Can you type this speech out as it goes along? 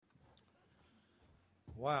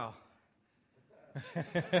Wow.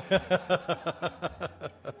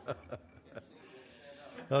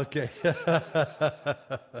 Okay.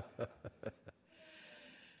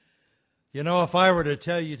 You know, if I were to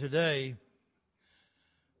tell you today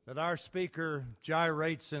that our speaker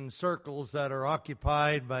gyrates in circles that are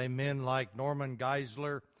occupied by men like Norman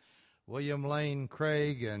Geisler, William Lane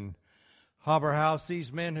Craig, and Habermas,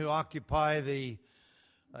 these men who occupy the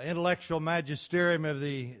intellectual magisterium of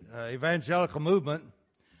the evangelical movement,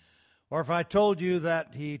 or if I told you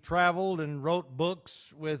that he traveled and wrote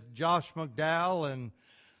books with Josh McDowell and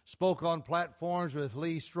spoke on platforms with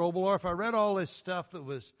Lee Strobel, or if I read all this stuff that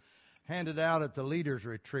was handed out at the leaders'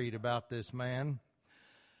 retreat about this man,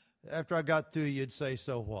 after I got through, you'd say,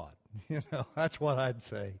 so what? You know, that's what I'd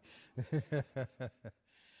say.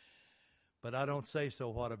 But I don't say so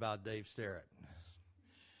what about Dave Sterrett.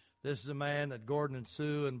 This is a man that Gordon and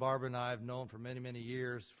Sue and Barbara and I have known for many, many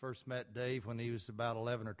years. First met Dave when he was about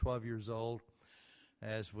 11 or 12 years old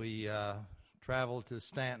as we traveled to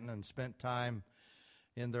Stanton and spent time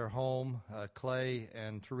in their home. Clay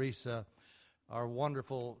and Teresa are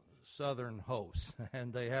wonderful Southern hosts,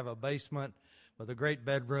 and they have a basement with a great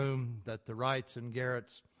bedroom that the Wrights and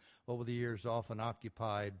Garretts over the years often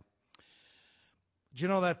occupied. But you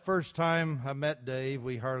know, that first time I met Dave,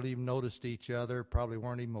 we hardly even noticed each other, probably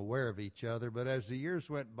weren't even aware of each other, but as the years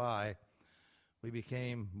went by, we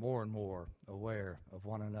became more and more aware of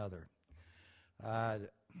one another.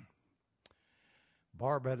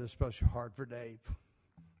 Barb had a special heart for Dave.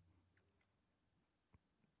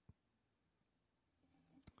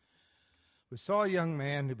 We saw a young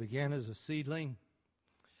man who began as a seedling,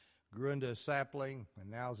 grew into a sapling, and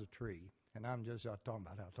now is a tree. And I'm just not talking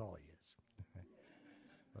about how tall he is.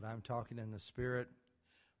 But I'm talking in the spirit,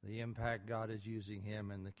 the impact God is using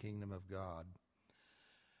him in the kingdom of God.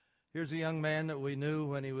 Here's a young man that we knew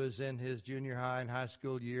when he was in his junior high and high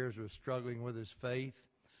school years, was struggling with his faith.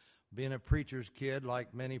 Being a preacher's kid,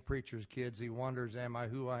 like many preacher's kids, he wonders, am I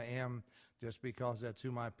who I am just because that's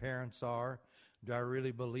who my parents are? Do I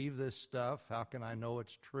really believe this stuff? How can I know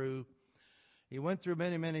it's true? He went through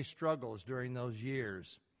many, many struggles during those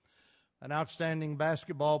years. An outstanding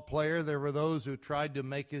basketball player, there were those who tried to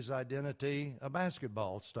make his identity a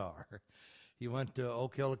basketball star. He went to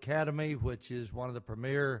Oak Hill Academy, which is one of the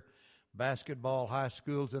premier basketball high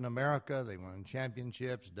schools in America. They won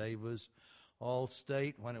championships. Dave was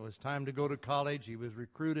all-state. When it was time to go to college, he was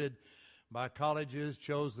recruited by colleges,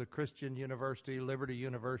 chose the Christian University, Liberty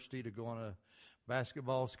University, to go on a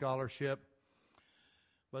basketball scholarship.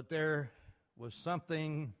 But there was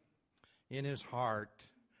something in his heart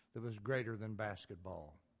that was greater than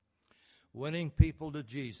basketball. Winning people to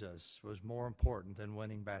Jesus was more important than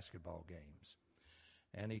winning basketball games.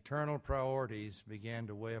 And eternal priorities began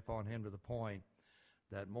to weigh upon him to the point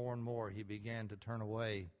that more and more he began to turn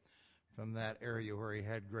away from that area where he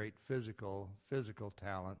had great physical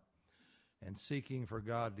talent and seeking for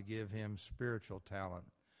God to give him spiritual talent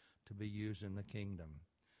to be used in the kingdom.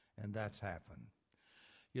 And that's happened.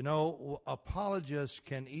 You know, apologists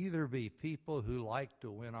can either be people who like to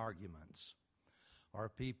win arguments or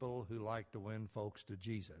people who like to win folks to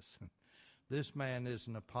Jesus. This man is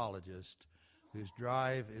an apologist whose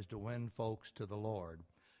drive is to win folks to the Lord,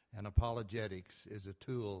 and apologetics is a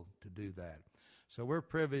tool to do that. So we're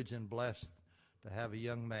privileged and blessed to have a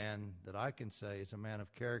young man that I can say is a man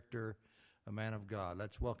of character, a man of God.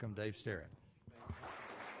 Let's welcome Dave Sterrett.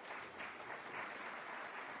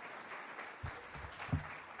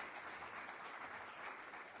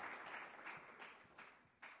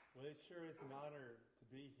 Well, it sure is an honor to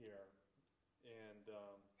be here and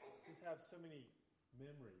just have so many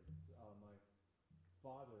memories. My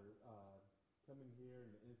father coming here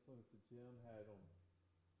and the influence that Jim had on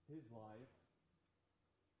his life.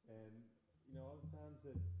 And, you know, all the times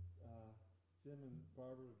that Jim and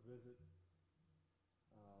Barbara would visit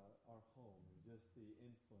our home, and just the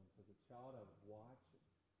influence. As a child, I would watch,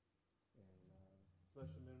 and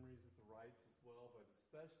special memories with the Wrights as well, but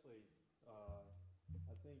especially,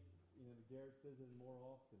 I think, you know, the Garretts visited more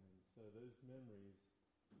often, and so those memories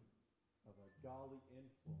of a godly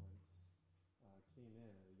influence came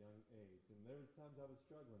in at a young age. And there was times I was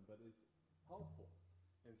struggling, but it's helpful.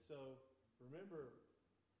 And so, remember,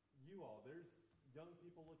 you all, there's young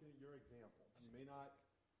people looking at your example. You may not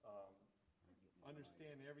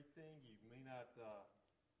understand everything. You may not,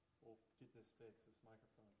 we'll get this fixed, this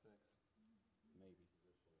microphone fixed. Maybe.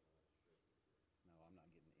 No, I'm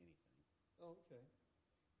not getting anything. Oh, okay.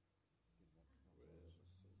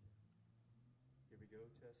 Here we go,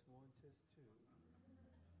 test one, test two.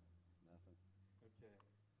 Nothing. Okay.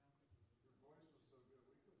 Your voice was so good,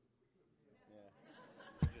 we couldn't. Yeah.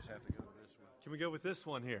 You just have to go to this one. Can we go with this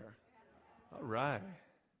one here? All right.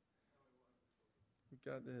 We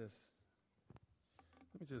got this.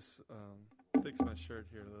 Let me just fix my shirt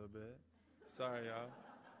here a little bit. Sorry, y'all.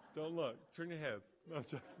 Don't look. Turn your heads. No, I'm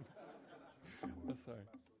joking. I'm sorry.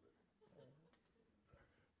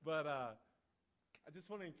 But I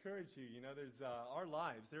just want to encourage you. You know, there's our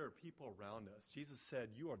lives. There are people around us. Jesus said,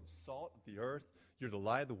 "You are the salt of the earth. You're the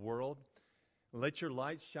light of the world. Let your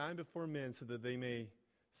light shine before men so that they may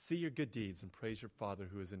see your good deeds and praise your Father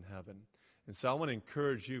who is in heaven." And so I want to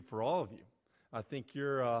encourage you, for all of you. I think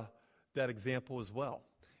you're that example as well.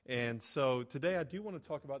 And so today I do want to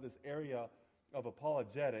talk about this area of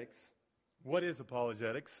apologetics. What is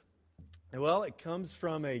apologetics? Well, it comes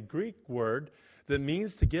from a Greek word that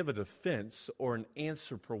means to give a defense or an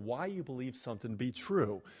answer for why you believe something to be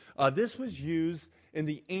true. This was used in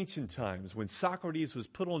the ancient times when Socrates was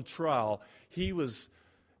put on trial.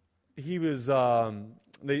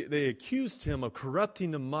 They accused him of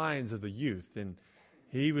corrupting the minds of the youth, and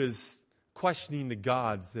he was questioning the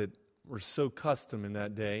gods that were so custom in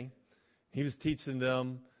that day. He was teaching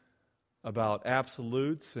them about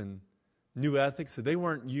absolutes and new ethics that they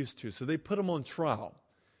weren't used to, so they put him on trial.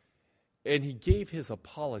 And he gave his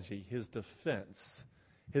apology, his defense.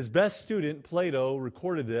 His best student, Plato,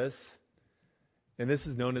 recorded this, and this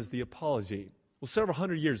is known as the Apology. Well, several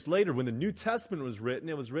hundred years later, when the New Testament was written,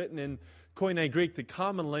 it was written in Koine Greek, the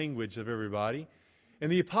common language of everybody.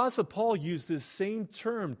 And the Apostle Paul used this same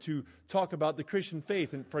term to talk about the Christian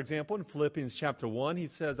faith. And for example, in Philippians chapter 1, he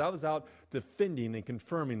says, "I was out defending and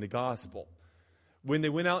confirming the gospel." When they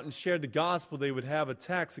went out and shared the gospel, they would have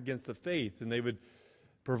attacks against the faith, and they would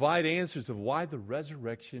provide answers of why the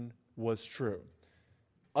resurrection was true.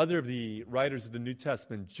 Other of the writers of the New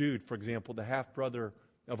Testament, Jude, for example, the half-brother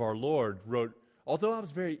of our Lord, wrote, "Although I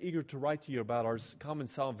was very eager to write to you about our common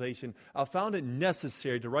salvation, I found it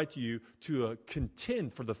necessary to write to you to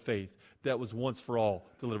contend for the faith that was once for all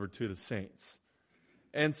delivered to the saints."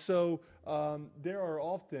 And so there are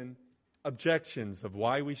often objections of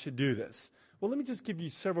why we should do this. Well, let me just give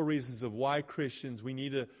you several reasons of why Christians, we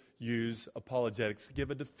need to use apologetics to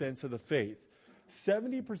give a defense of the faith.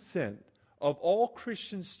 70% of all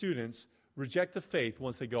Christian students reject the faith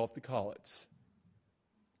once they go off to college.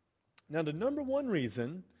 Now, the number one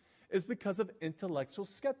reason is because of intellectual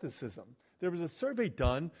skepticism. There was a survey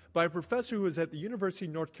done by a professor who was at the University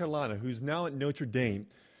of North Carolina, who's now at Notre Dame,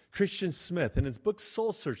 Christian Smith. In his book,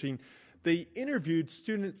 Soul Searching, they interviewed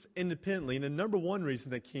students independently, and the number one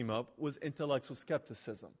reason that came up was intellectual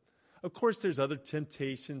skepticism. Of course, there's other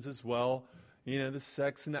temptations as well, you know, the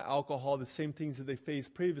sex and the alcohol, the same things that they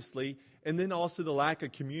faced previously, and then also the lack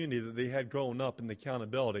of community that they had growing up and the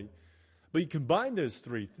accountability. But you combine those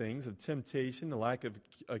three things of temptation, the lack of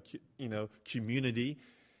community,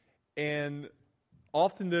 and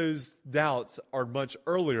often those doubts are much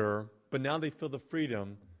earlier, but now they feel the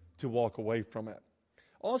freedom to walk away from it.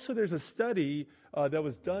 Also, there's a study that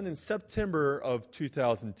was done in September of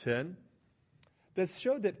 2010 that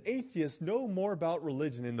showed that atheists know more about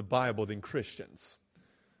religion in the Bible than Christians.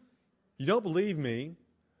 You don't believe me?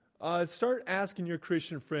 Start asking your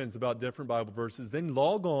Christian friends about different Bible verses, then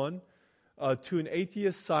log on to an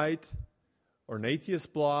atheist site or an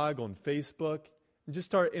atheist blog on Facebook and just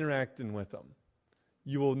start interacting with them.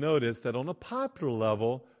 You will notice that on a popular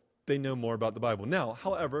level, they know more about the Bible. Now,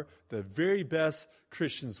 however, the very best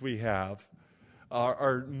Christians we have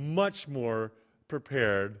are much more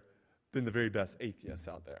prepared than the very best atheists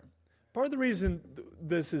out there. Part of the reason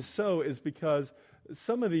this is so is because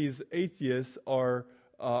some of these atheists are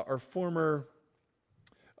former,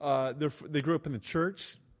 they grew up in the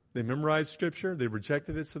church, they memorized Scripture, they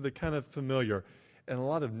rejected it, so they're kind of familiar. And a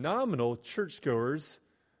lot of nominal churchgoers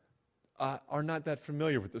are not that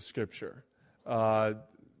familiar with the Scripture.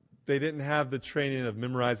 They didn't have the training of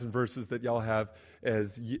memorizing verses that y'all have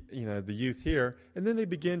as the youth here, and then they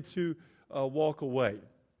begin to walk away.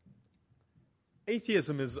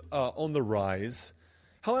 Atheism is on the rise.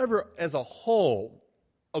 However, as a whole,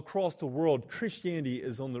 across the world, Christianity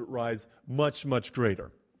is on the rise much, much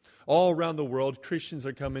greater. All around the world, Christians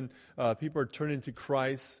are coming, people are turning to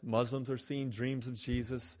Christ, Muslims are seeing dreams of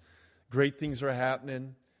Jesus, great things are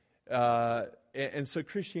happening, and so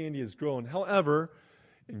Christianity is growing. However,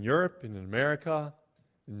 in Europe, in America,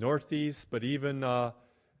 in the Northeast, but even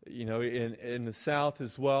in the South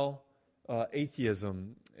as well,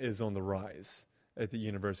 atheism is on the rise at the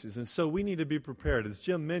universities. And so we need to be prepared. As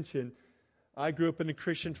Jim mentioned, I grew up in a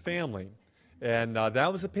Christian family. And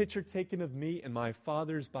that was a picture taken of me in my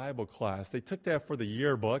father's Bible class. They took that for the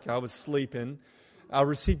yearbook. I was sleeping. I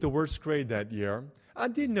received the worst grade that year. I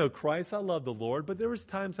did know Christ. I loved the Lord, but there was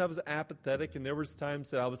times I was apathetic, and there was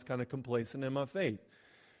times that I was kind of complacent in my faith.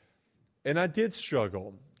 And I did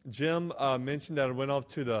struggle. Jim mentioned that I went off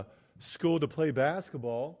to the school to play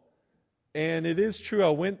basketball, and it is true. I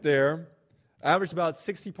went there, averaged about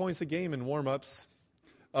 60 points a game in warm-ups.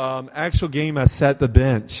 Actual game, I sat the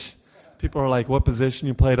bench. People are like, what position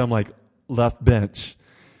you played? I'm like, left bench.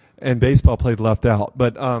 And baseball played left out.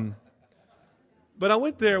 But I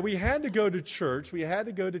went there. We had to go to church. We had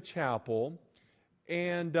to go to chapel.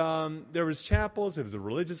 And there was chapels. It was a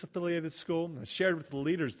religious affiliated school. I shared with the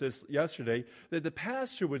leaders this yesterday that the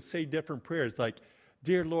pastor would say different prayers like,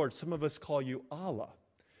 Dear Lord, some of us call you Allah.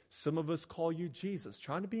 Some of us call you Jesus,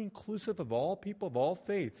 trying to be inclusive of all people of all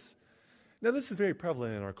faiths. Now, this is very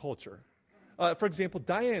prevalent in our culture. For example,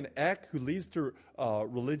 Diane Eck, who leads the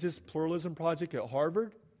Religious Pluralism Project at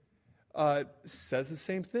Harvard, says the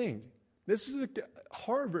same thing. This is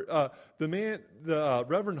Harvard. The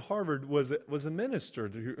Reverend Harvard was a minister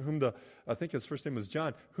whom I think his first name was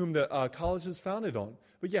John, whom the college was founded on.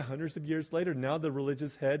 But yeah, hundreds of years later, now the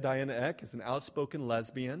religious head, Diana Eck, is an outspoken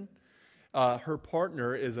lesbian. Her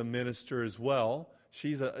partner is a minister as well.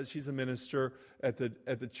 She's a minister at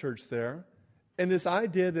the church there. And this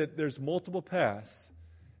idea that there's multiple paths,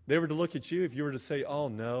 they were to look at you, if you were to say, oh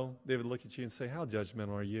no, they would look at you and say, how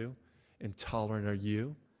judgmental are you? Intolerant are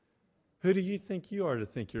you? Who do you think you are to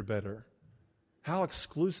think you're better? How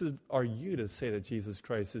exclusive are you to say that Jesus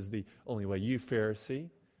Christ is the only way? You Pharisee,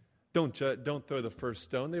 don't throw the first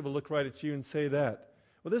stone. They will look right at you and say that.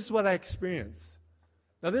 Well, this is what I experienced.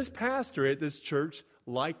 Now, this pastor at this church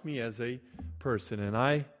liked me as a person, and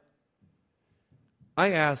I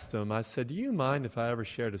asked him, I said, do you mind if I ever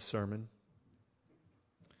shared a sermon?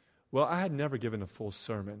 Well, I had never given a full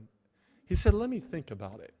sermon. He said, let me think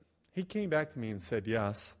about it. He came back to me and said,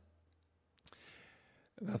 yes.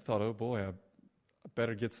 And I thought, oh boy, I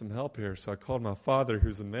better get some help here. So I called my father,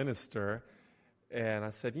 who's a minister, and I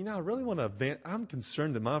said, I really want to I'm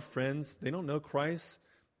concerned that my friends, they don't know Christ,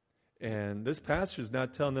 and this pastor is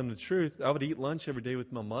not telling them the truth. I would eat lunch every day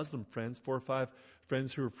with my Muslim friends, 4 or 5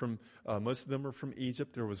 friends who were from, most of them were from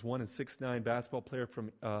Egypt. There was one, a 6'9" basketball player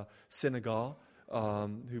from Senegal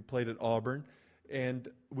who played at Auburn, and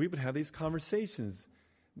we would have these conversations.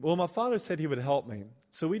 Well, my father said he would help me.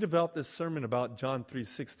 So we developed this sermon about John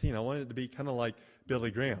 3:16. I wanted it to be kind of like Billy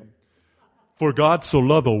Graham. For God so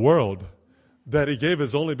loved the world that he gave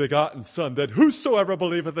his only begotten Son, that whosoever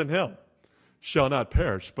believeth in him shall not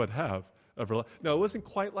perish, but have everlasting. No, it wasn't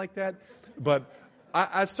quite like that, but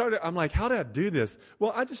I'm like, how did I do this?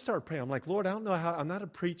 Well, I just started praying. I'm like, Lord, I don't know how. I'm not a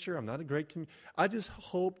preacher. I'm not a great I just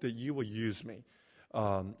hope that you will use me.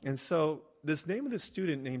 And so this name of the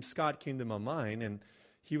student named Scott came to my mind, and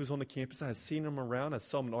he was on the campus. I had seen him around. I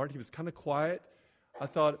saw him in art. He was kind of quiet. I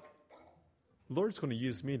thought, the Lord's going to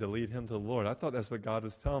use me to lead him to the Lord. I thought that's what God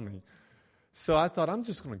was telling me. So I thought, I'm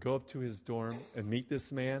just going to go up to his dorm and meet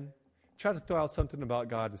this man, try to throw out something about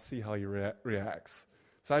God to see how he reacts.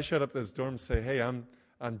 So I showed up at his dorm and say, hey, I'm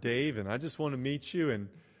Dave, and I just want to meet you. And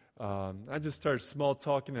I just started small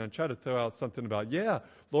talking, and I tried to throw out something about,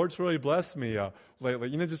 Lord's really blessed me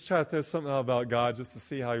lately. Just try to throw something out about God just to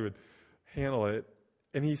see how he would handle it.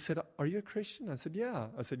 And he said, are you a Christian? I said, yeah.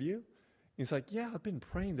 I said, you? He's like, yeah, I've been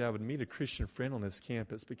praying that I would meet a Christian friend on this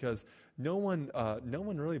campus because no one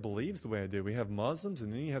really believes the way I do. We have Muslims,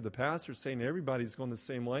 and then you have the pastor saying everybody's going the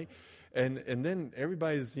same way. And then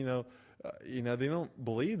everybody's, they don't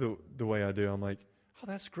believe the way I do. I'm like, oh,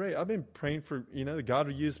 that's great. I've been praying for, that God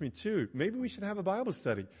will use me too. Maybe we should have a Bible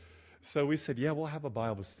study. So we said, yeah, we'll have a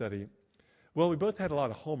Bible study. Well, we both had a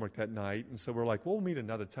lot of homework that night, and so we're like, we'll meet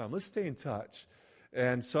another time. Let's stay in touch.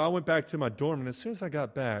 And so I went back to my dorm, and as soon as I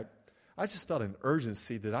got back, I just felt an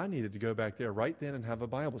urgency that I needed to go back there right then and have a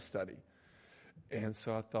Bible study. And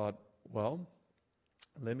so I thought, well,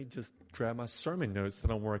 let me just grab my sermon notes that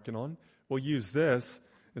I'm working on. We'll use this.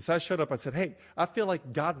 And so I showed up. I said, hey, I feel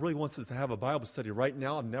like God really wants us to have a Bible study right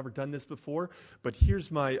now. I've never done this before, but here's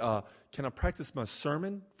my, can I practice my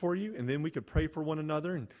sermon for you? And then we could pray for one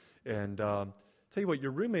another. And tell you what,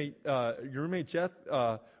 your roommate Jeff,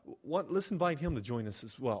 let's invite him to join us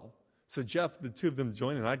as well. So Jeff, the two of them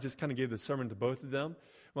joined, and I just kind of gave the sermon to both of them.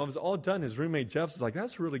 When I was all done, his roommate Jeff was like,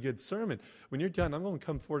 that's a really good sermon. When you're done, I'm going to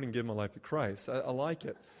come forward and give my life to Christ. I like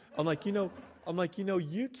it. I'm like, you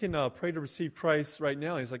can pray to receive Christ right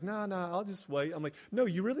now. He's like, no, I'll just wait. I'm like, no,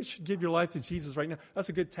 you really should give your life to Jesus right now. That's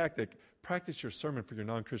a good tactic. Practice your sermon for your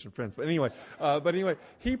non-Christian friends. But anyway,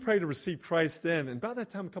 he prayed to receive Christ then. And about that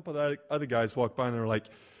time, a couple of other guys walked by, and they were like,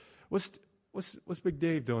 what's Big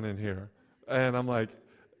Dave doing in here? And I'm like,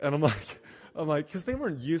 I'm like, because they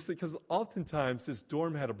weren't used to it, because oftentimes this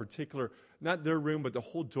dorm had a particular, not their room, but the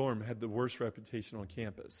whole dorm had the worst reputation on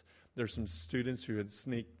campus. There's some students who had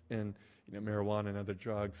sneaked in, marijuana and other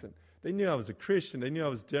drugs, and they knew I was a Christian. They knew I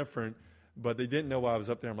was different, but they didn't know why I was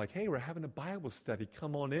up there. I'm like, hey, we're having a Bible study.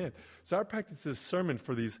 Come on in. So I practiced this sermon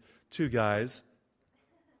for these two guys,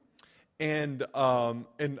 and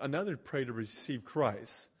another prayed to receive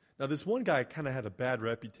Christ. Now, this one guy kind of had a bad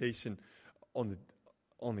reputation on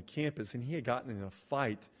the campus, and he had gotten in a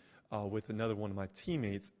fight with another one of my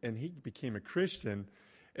teammates, and he became a Christian.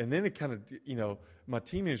 And then it kind of, my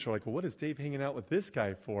teammates were like, well, what is Dave hanging out with this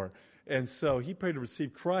guy for? And so he prayed to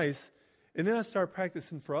receive Christ. And then I started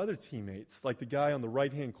practicing for other teammates, like the guy on the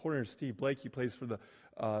right-hand corner, Steve Blake. He plays for the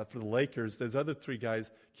Lakers. Those other three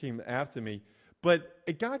guys came after me. But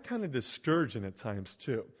it got kind of discouraging at times,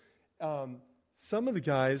 too. Some of the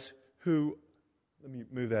guys who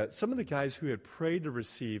had prayed to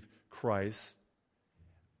receive Christ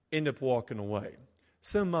ended up walking away.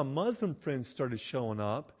 Some of my Muslim friends started showing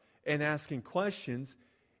up and asking questions,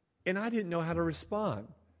 and I didn't know how to respond.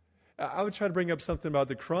 I would try to bring up something about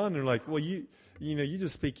the Quran, and they're like, well, you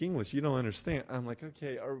just speak English. You don't understand. I'm like,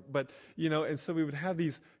 okay. And so we would have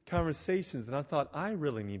these conversations, and I thought, I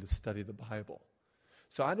really need to study the Bible.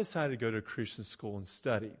 So I decided to go to a Christian school and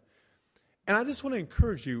study. And I just want to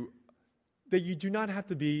encourage you that you do not have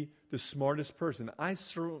to be the smartest person. I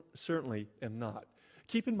certainly am not.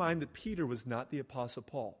 Keep in mind that Peter was not the Apostle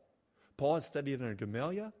Paul. Paul had studied under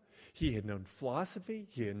Gamaliel. He had known philosophy.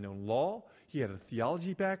 He had known law. He had a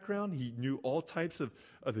theology background. He knew all types of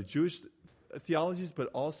the Jewish theologies, but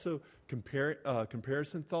also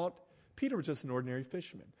comparison thought. Peter was just an ordinary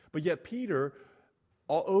fisherman. But yet Peter,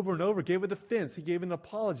 all over and over, gave a defense. He gave an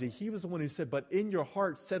apology. He was the one who said, but in your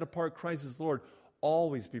heart, set apart Christ as Lord.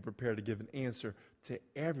 Always be prepared to give an answer to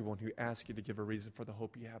everyone who asks you to give a reason for the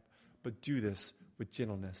hope you have. But do this with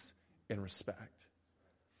gentleness and respect.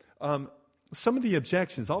 Some of the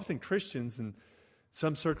objections, often Christians in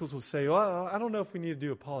some circles will say, well, I don't know if we need to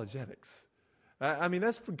do apologetics. I mean,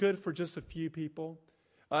 that's good for just a few people.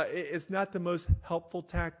 It's not the most helpful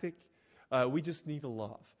tactic. We just need to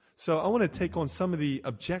love. So I want to take on some of the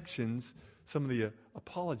objections, some of the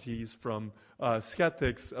apologies from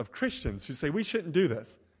skeptics of Christians who say we shouldn't do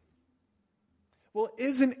this. Well,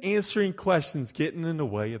 isn't answering questions getting in the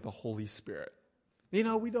way of the Holy Spirit? We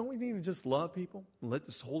need to just love people and let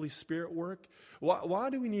this Holy Spirit work? Why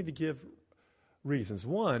do we need to give reasons?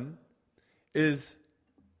 One is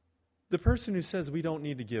the person who says we don't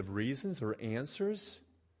need to give reasons or answers,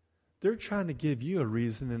 they're trying to give you a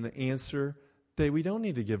reason and an answer that we don't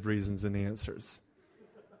need to give reasons and answers.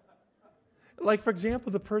 Like, for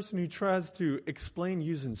example, the person who tries to explain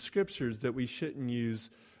using scriptures that we shouldn't use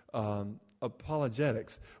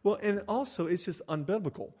apologetics. Well, and also it's just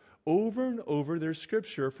unbiblical. Over and over there's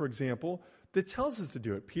scripture, for example, that tells us to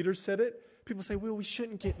do it. Peter said it. People say, well, we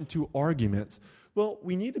shouldn't get into arguments. Well,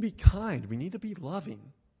 we need to be kind. We need to be loving.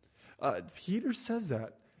 Peter says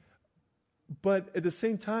that. But at the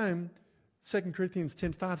same time, 2 Corinthians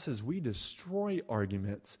 10:5 says we destroy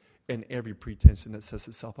arguments and every pretension that sets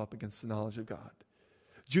itself up against the knowledge of God.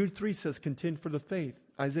 Jude 3 says contend for the faith.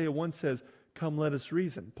 Isaiah 1 says come let us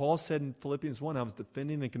reason. Paul said in Philippians 1, I was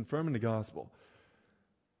defending and confirming the gospel.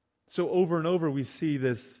 So over and over we see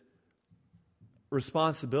this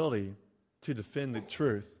responsibility to defend the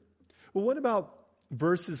truth. Well, what about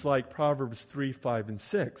verses like Proverbs 3, 5, and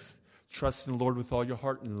 6? Trust in the Lord with all your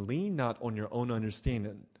heart and lean not on your own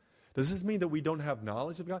understanding. Does this mean that we don't have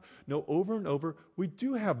knowledge of God? No, over and over, we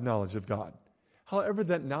do have knowledge of God. However,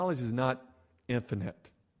 that knowledge is not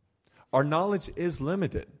infinite. Our knowledge is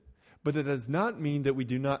limited, but it does not mean that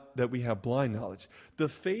we have blind knowledge. The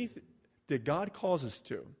faith that God calls us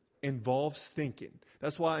to involves thinking.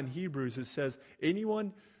 That's why in Hebrews it says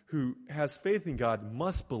anyone who has faith in God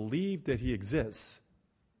must believe that he exists.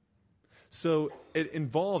 So it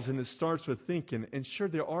involves and it starts with thinking. And sure,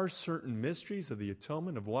 there are certain mysteries of the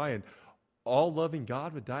atonement of why an all-loving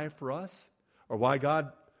God would die for us, or why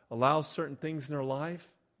God allows certain things in our life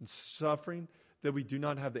and suffering that we do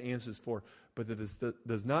not have the answers for. But that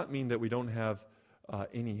does not mean that we don't have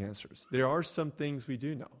any answers. There are some things we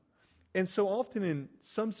do know. And so often in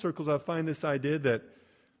some circles I find this idea that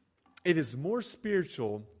it is more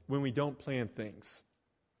spiritual when we don't plan things,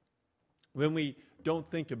 when we don't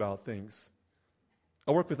think about things.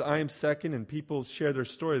 I work with I Am Second, and people share their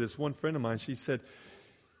story. This one friend of mine, she said,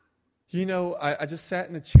 I just sat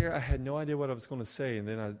in a chair. I had no idea what I was going to say, and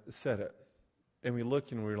then I said it. And we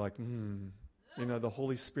looked, and we were like, the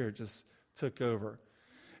Holy Spirit just took over.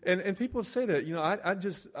 And people say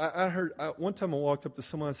that, I heard, one time I walked up to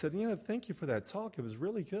someone and said, thank you for that talk. It was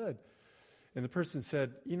really good. And the person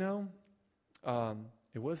said, it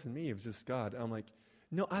wasn't me, it was just God. I'm like,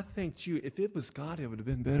 no, I thanked you. If it was God, it would have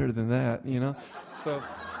been better than that, So,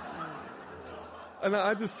 and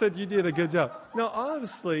I just said, you did a good job. Now,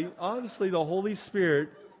 obviously, the Holy Spirit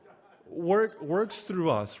works through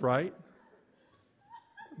us, right?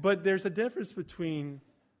 But there's a difference between,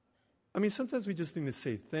 sometimes we just need to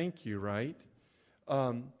say thank you, right?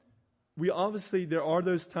 There are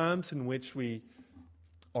those times in which we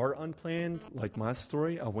are unplanned, like my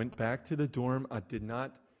story. I went back to the dorm. I did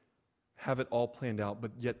not have it all planned out,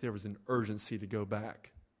 but yet there was an urgency to go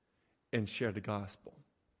back and share the gospel.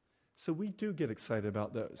 So we do get excited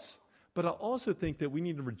about those. But I also think that we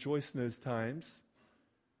need to rejoice in those times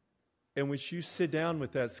in which you sit down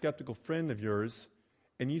with that skeptical friend of yours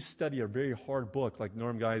and you study a very hard book like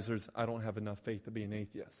Norm Geisler's I Don't Have Enough Faith to Be an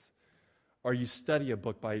Atheist. Or you study a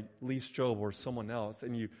book by Lee Strobel or someone else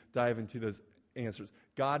and you dive into those answers.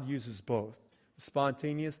 God uses both. The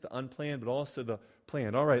spontaneous, the unplanned, but also the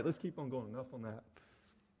planned. All right, let's keep on going. Enough on that.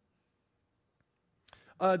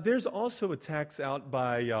 There's also a text out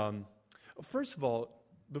by, first of all,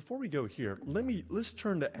 before we go here, let's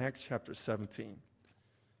turn to Acts chapter 17.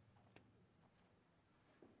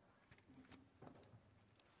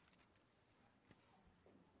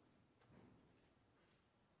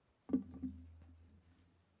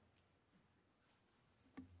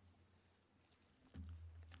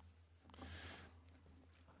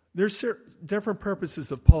 There's different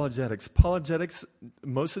purposes of apologetics. Apologetics,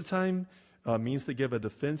 most of the time, means to give a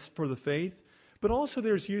defense for the faith, but also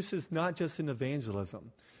there's uses not just in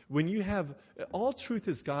evangelism. When you have, all truth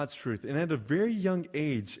is God's truth, and at a very young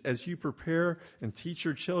age, as you prepare and teach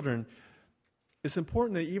your children, it's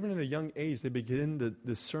important that even at a young age, they begin to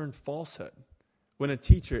discern falsehood. When a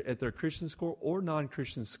teacher at their Christian school or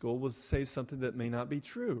non-Christian school will say something that may not be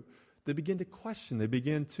true, they begin to question, they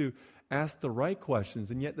begin to ask the right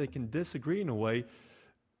questions, and yet they can disagree in a way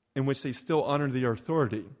in which they still honor the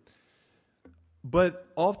authority. But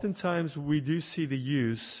oftentimes we do see the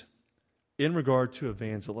use in regard to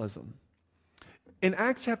evangelism. In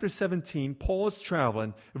Acts chapter 17, Paul is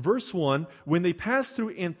traveling. Verse 1, when they passed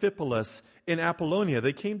through Amphipolis in Apollonia,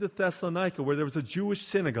 they came to Thessalonica where there was a Jewish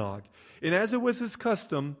synagogue. And as it was his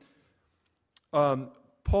custom,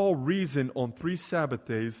 Paul reasoned on 3 Sabbath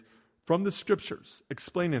days from the Scriptures,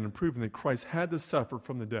 explaining and proving that Christ had to suffer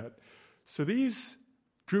from the dead. So these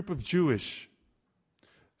group of Jewish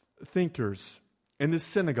thinkers in this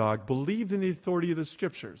synagogue believed in the authority of the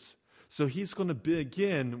Scriptures. So he's going to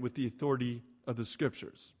begin with the authority of the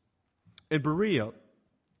Scriptures. In Berea,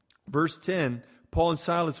 verse 10, Paul and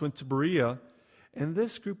Silas went to Berea, and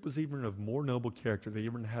this group was even of more noble character. They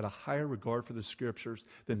even had a higher regard for the Scriptures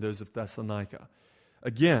than those of Thessalonica.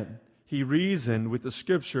 Again, he reasoned with the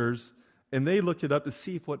Scriptures, and they looked it up to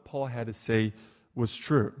see if what Paul had to say was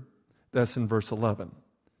true. That's in verse 11.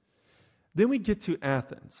 Then we get to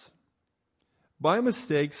Athens. By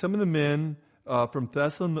mistake, some of the men from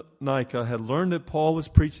Thessalonica had learned that Paul was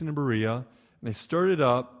preaching in Berea, and they stirred it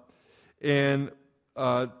up, and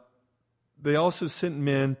they also sent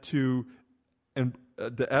men to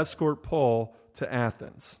escort Paul to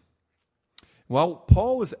Athens. While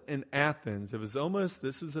Paul was in Athens,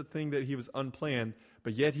 this was a thing that he was unplanned,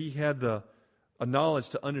 but yet he had a knowledge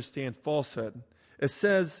to understand falsehood. It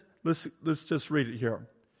says, let's just read it here.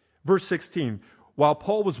 Verse 16, while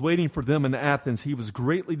Paul was waiting for them in Athens, he was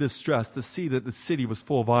greatly distressed to see that the city was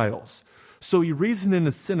full of idols. So he reasoned in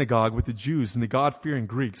the synagogue with the Jews and the God-fearing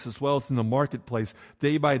Greeks, as well as in the marketplace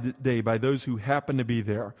day by day by those who happened to be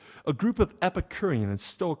there. A group of Epicurean and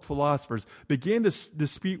Stoic philosophers began to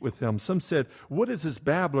dispute with him. Some said, "What is this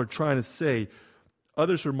babbler trying to say?"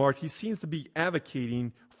 Others remarked, "He seems to be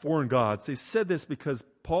advocating foreign gods." They said this because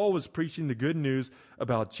Paul was preaching the good news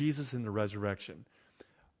about Jesus and the resurrection.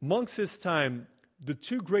 Amongst this time, the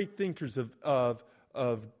two great thinkers of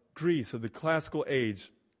Greece, of the classical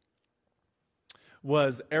age,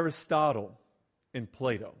 was Aristotle and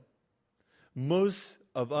Plato. Most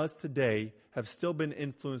of us today have still been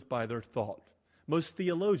influenced by their thought. Most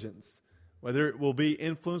theologians, whether it will be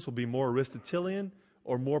influenced, will be more Aristotelian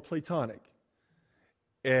or more Platonic.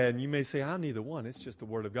 And you may say, I'm neither one, it's just the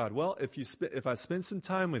Word of God. Well, if I spend some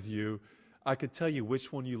time with you, I could tell you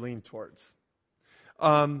which one you lean towards.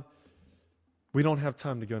 We don't have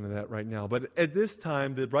time to go into that right now. But at this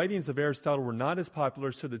time, the writings of Aristotle were not as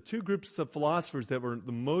popular, so the two groups of philosophers that were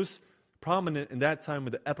the most prominent in that time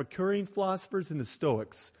were the Epicurean philosophers and the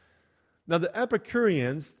Stoics. Now, the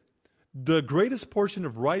Epicureans, the greatest portion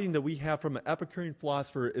of writing that we have from an Epicurean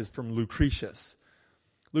philosopher is from Lucretius.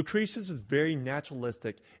 Lucretius is very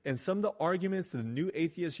naturalistic, and some of the arguments that the new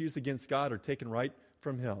atheists use against God are taken right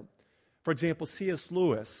from him. For example, C.S.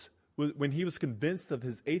 Lewis, when he was convinced of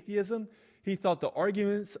his atheism, he thought the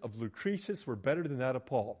arguments of Lucretius were better than that of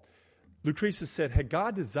Paul. Lucretius said, had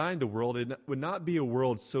God designed the world, it would not be a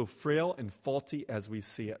world so frail and faulty as we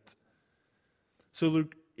see it. So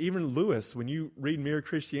even Lewis, when you read Mere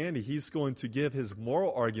Christianity, he's going to give his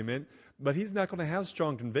moral argument, but he's not going to have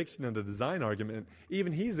strong conviction on the design argument.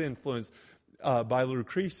 Even he's influenced by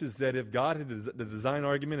Lucretius that if God had the design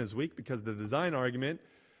argument is weak, because the design argument,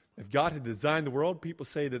 if God had designed the world, people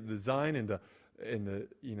say that the design and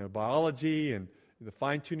the biology and the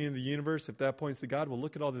fine-tuning of the universe, if that points to God, well,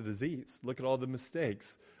 look at all the disease, look at all the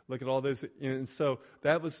mistakes, look at all those. And so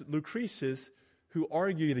that was Lucretius who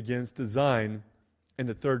argued against design in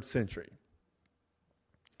the 3rd century.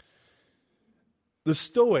 The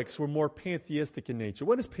Stoics were more pantheistic in nature.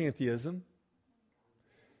 What is pantheism?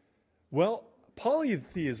 Well,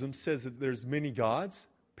 polytheism says that there's many gods.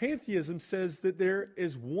 Pantheism says that there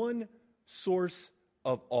is one source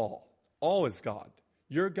of all. All is God.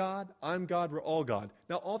 You're God, I'm God, we're all God.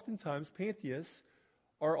 Now, oftentimes, pantheists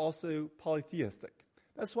are also polytheistic.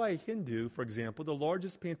 That's why a Hindu, for example, the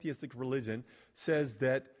largest pantheistic religion, says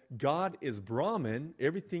that God is Brahman,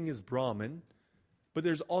 everything is Brahman, but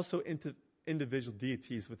there's also individual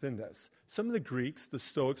deities within this. Some of the Greeks, the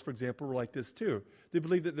Stoics, for example, were like this too. They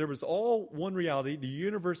believed that there was all one reality. The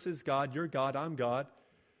universe is God, you're God, I'm God.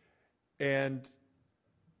 And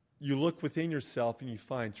you look within yourself and you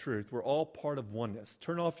find truth. We're all part of oneness.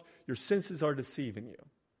 Turn off, your senses are deceiving you.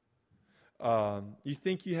 You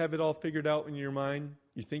think you have it all figured out in your mind.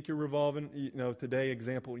 You think you're revolving, today,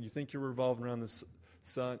 example, you think you're revolving around the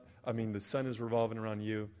sun. The sun is revolving around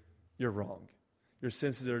you. You're wrong. Your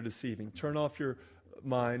senses are deceiving. Turn off your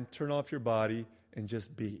mind, turn off your body, and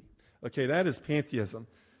just be. Okay, that is pantheism.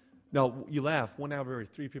 Now, you laugh. 1 out of every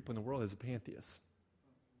 3 people in the world is a pantheist.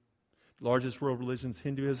 Largest world religion is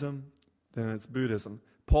Hinduism, then it's Buddhism.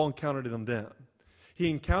 Paul encountered them then.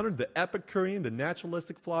 He encountered the Epicurean, the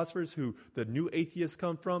naturalistic philosophers who the new atheists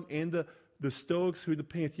come from, and the Stoics who the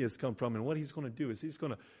pantheists come from. And what he's going to do is he's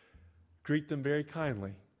going to greet them very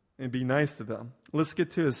kindly and be nice to them. Let's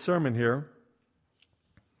get to his sermon here.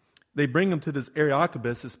 They bring him to this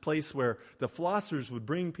Areopagus, this place where the philosophers would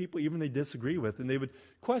bring people even they disagree with, and they would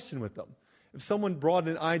question with them. If someone brought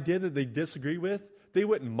an idea that they disagree with, they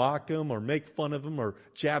wouldn't mock them or make fun of them or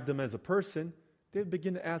jab them as a person. They would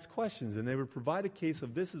begin to ask questions, and they would provide a case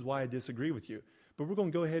of, this is why I disagree with you. But we're going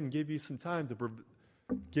to go ahead and give you some time to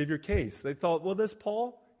give your case. They thought, well, this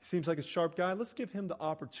Paul, he seems like a sharp guy. Let's give him the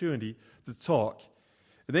opportunity to talk.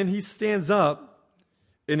 And then he stands up,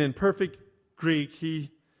 and in perfect Greek,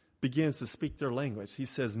 he begins to speak their language. He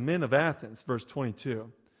says, men of Athens, verse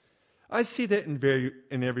 22, I see that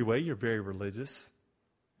in every way you're very religious.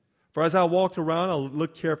 For as I walked around, I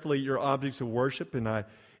looked carefully at your objects of worship, and I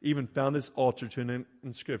even found this altar to an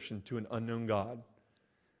inscription to an unknown God.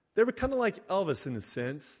 They were kind of like Elvis in a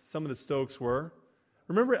sense. Some of the Stoics were.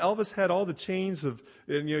 Remember, Elvis had all the chains of,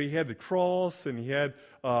 he had the cross, and he had,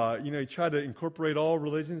 he tried to incorporate all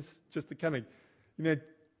religions just to kind of,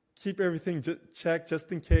 keep everything checked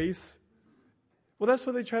just in case. Well, that's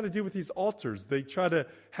what they try to do with these altars. They try to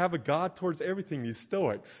have a God towards everything, these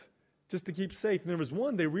Stoics, just to keep safe. And there was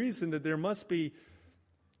one, they reasoned that there must be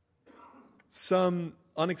some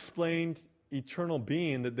unexplained eternal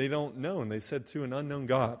being that they don't know, and they said to an unknown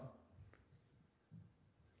God.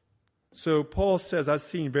 So Paul says, I've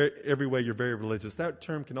seen every way you're very religious. That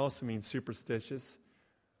term can also mean superstitious.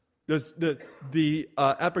 The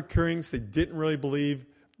Epicureans, they didn't really believe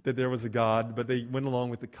that there was a God, but they went along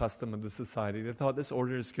with the custom of the society. They thought this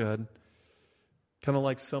order is good. Kind of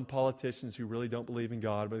like some politicians who really don't believe in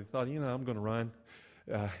God, but they thought, I'm going to run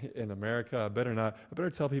in America. I better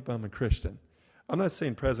tell people I'm a Christian. I'm not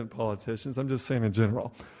saying present politicians. I'm just saying in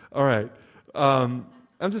general. All right. I'm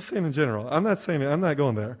just saying in general. I'm not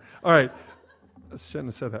going there. All right. I shouldn't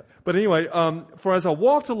have said that. But anyway, for as I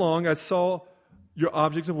walked along, I saw your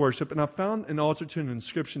objects of worship, and I found an altar to an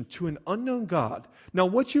inscription to an unknown God. Now,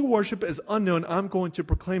 what you worship as unknown, I'm going to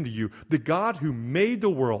proclaim to you. The God who made the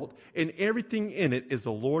world and everything in it is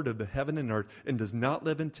the Lord of the heaven and earth and does not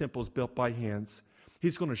live in temples built by hands.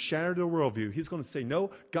 He's going to shatter the worldview. He's going to say,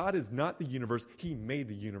 no, God is not the universe. He made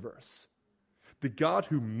the universe. The God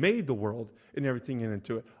who made the world and everything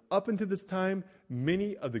into it. Up until this time,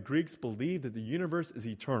 many of the Greeks believed that the universe is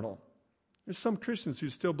eternal. There's some Christians who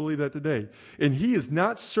still believe that today. And he is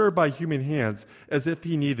not served by human hands as if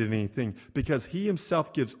he needed anything, because he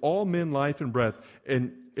himself gives all men life and breath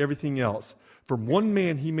and everything else. From one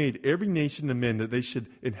man he made every nation of men that they should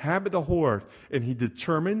inhabit the whole earth, and he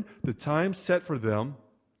determined the time set for them.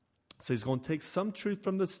 So he's going to take some truth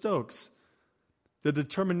from the Stoics, the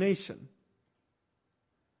determination.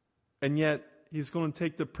 And yet, he's going to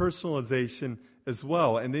take the personalization as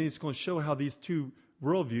well. And then he's going to show how these two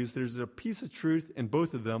worldviews, there's a piece of truth in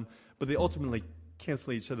both of them, but they ultimately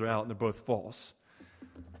cancel each other out and they're both false.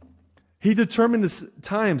 He determined the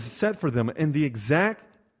times set for them and the exact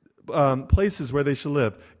places where they should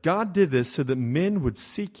live. God did this so that men would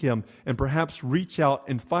seek him and perhaps reach out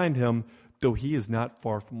and find him, though he is not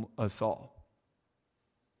far from us all.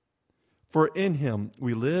 For in him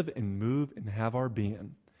we live and move and have our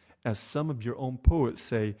being. As some of your own poets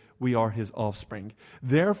say, we are his offspring.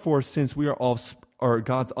 Therefore, since we are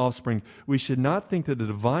God's offspring, we should not think that the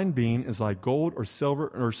divine being is like gold or silver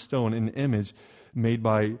or stone, an image made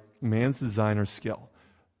by man's design or skill.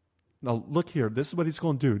 Now look here, this is what he's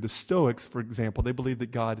going to do. The Stoics, for example, they believe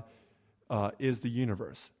that God is the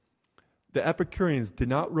universe. The Epicureans did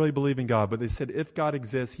not really believe in God, but they said if God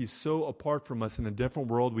exists, he's so apart from us in a different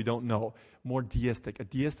world we don't know. More deistic. A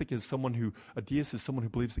deist is someone who believes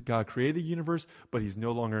that God created the universe, but he's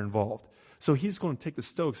no longer involved. So he's going to take the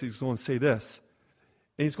Stoics, he's going to say this,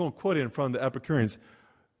 and he's going to quote it in front of the Epicureans.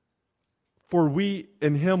 For we,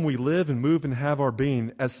 in him we live and move and have our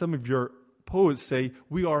being, as some of your poets say,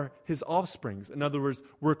 we are his offsprings. In other words,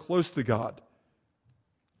 we're close to God.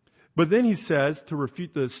 But then he says, to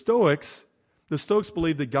refute the Stoics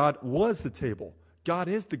believe that God was the table. God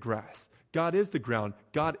is the grass. God is the ground.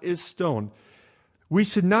 God is stone. We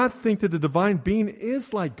should not think that the divine being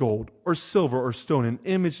is like gold or silver or stone, an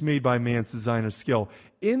image made by man's design or skill.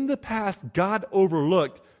 In the past, God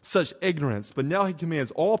overlooked such ignorance, but now he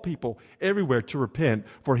commands all people everywhere to repent.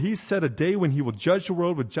 For he set a day when he will judge the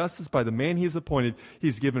world with justice by the man he has appointed.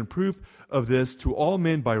 He's given proof of this to all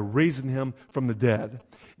men by raising him from the dead.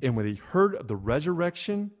 And when he heard of the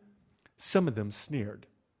resurrection, some of them sneered.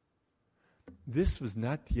 This was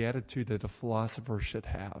not the attitude that a philosopher should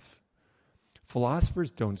have. Philosophers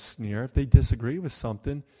don't sneer. If they disagree with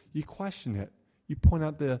something, you question it. You point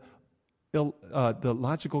out the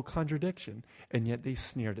logical contradiction, and yet they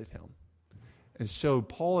sneered at him. And so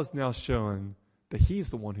Paul is now showing that he's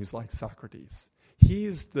the one who's like Socrates.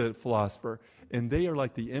 He's the philosopher, and they are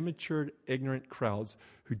like the immature, ignorant crowds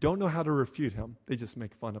who don't know how to refute him. They just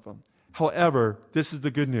make fun of him. However, this is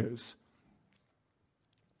the good news.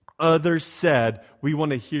 Others said, we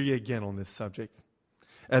want to hear you again on this subject.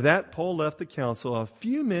 At that, Paul left the council. A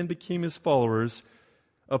few men became his followers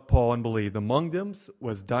of Paul and believed. Among them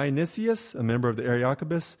was Dionysius, a member of the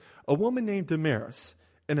Areopagus, a woman named Damaris,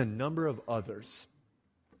 and a number of others.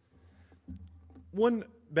 One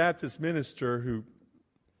Baptist minister who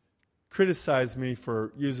criticized me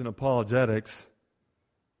for using apologetics,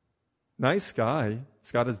 nice guy,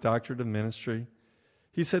 he's got his doctorate of ministry.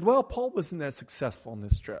 He said, well, Paul wasn't that successful on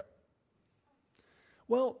this trip.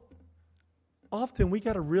 Well, often we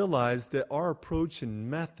got to realize that our approach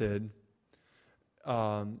and method,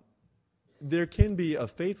 there can be a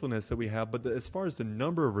faithfulness that we have, but as far as the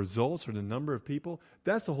number of results or the number of people,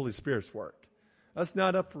 that's the Holy Spirit's work. That's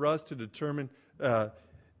not up for us to determine.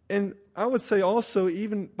 And I would say also,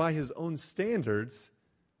 even by his own standards,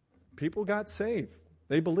 people got saved.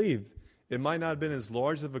 They believed. It might not have been as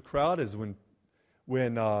large of a crowd as when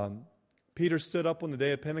Peter stood up on the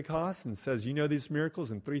day of Pentecost and says, you know these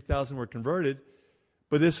miracles, and 3,000 were converted.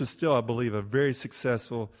 But this was still, I believe, a very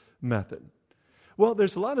successful method. Well,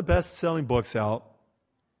 there's a lot of best-selling books out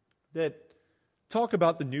that talk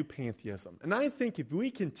about the new pantheism. And I think if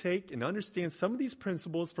we can take and understand some of these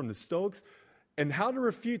principles from the Stoics and how to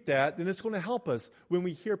refute that, then it's going to help us when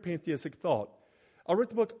we hear pantheistic thought. I wrote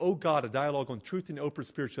the book, Oh God, A Dialogue on Truth and Oprah's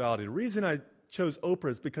Spirituality. The reason I chose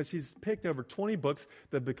Oprah is because she's picked over 20 books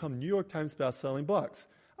that have become New York Times best-selling books.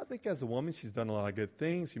 I think as a woman, she's done a lot of good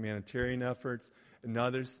things, humanitarian efforts, and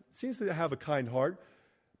others. Seems to have a kind heart.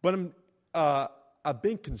 But I've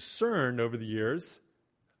been concerned over the years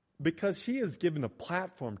because she has given a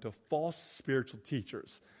platform to false spiritual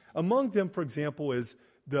teachers. Among them, for example, is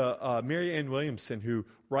the Mary Ann Williamson, who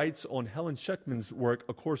writes on Helen Schucman's work,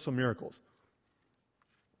 A Course on Miracles.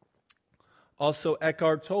 Also,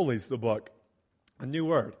 Eckhart Tolle's the book, A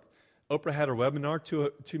New Earth. Oprah had her webinar,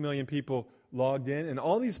 2 million people logged in, and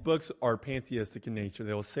all these books are pantheistic in nature.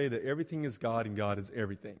 They will say that everything is God and God is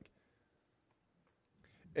everything.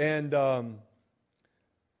 And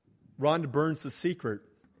Rhonda Byrne's The Secret,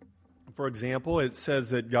 for example, it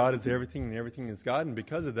says that God is everything and everything is God, and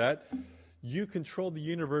because of that, you control the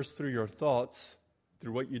universe through your thoughts,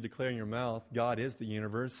 through what you declare in your mouth. God is the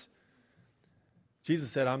universe.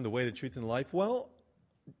 Jesus said, I'm the way, the truth, and the life. Well,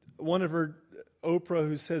 one of her, Oprah,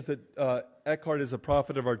 who says that Eckhart is a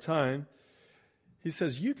prophet of our time, he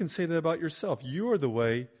says, you can say that about yourself. You are the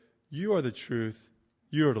way, you are the truth,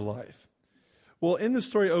 you are the life. Well, in the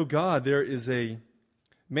story, Oh God, there is a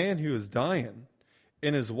man who is dying,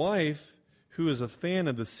 and his wife, who is a fan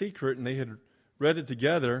of The Secret, and they had read it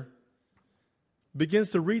together, begins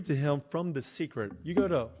to read to him from The Secret. You go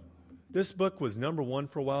to, this book was number one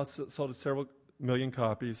for a while, sold several million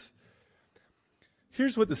copies.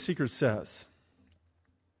 Here's what The Secret says.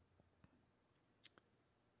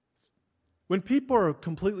 When people are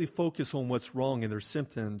completely focused on what's wrong in their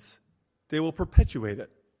symptoms, they will perpetuate it.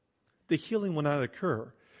 The healing will not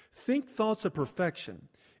occur. Think thoughts of perfection.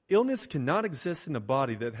 Illness cannot exist in a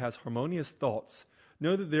body that has harmonious thoughts.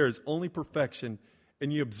 Know that there is only perfection,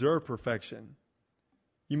 and you observe perfection.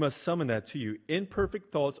 You must summon that to you.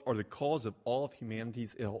 Imperfect thoughts are the cause of all of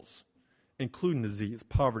humanity's ills, including disease,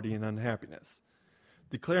 poverty, and unhappiness.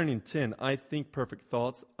 Declaring in 10, I think perfect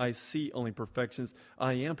thoughts, I see only perfections,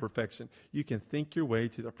 I am perfection. You can think your way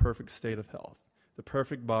to the perfect state of health, the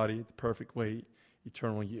perfect body, the perfect weight,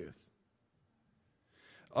 eternal youth.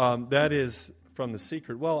 That is from The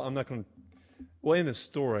Secret. Well, I'm not going to... Well, in the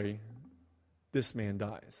story, this man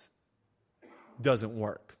dies. Doesn't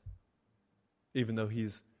work, even though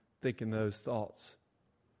he's thinking those thoughts.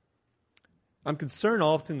 I'm concerned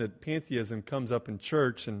often that pantheism comes up in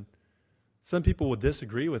church, and some people will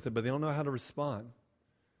disagree with it, but they don't know how to respond.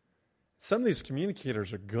 Some of these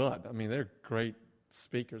communicators are good. I mean, they're great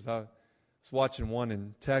speakers. I was watching one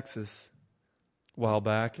in Texas a while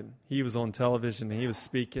back, and he was on television, and he was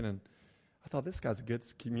speaking, and I thought, this guy's a good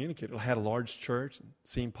communicator. He had a large church and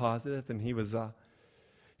seemed positive, and he was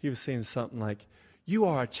saying something like, you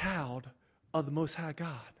are a child of the Most High God.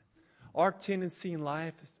 Our tendency in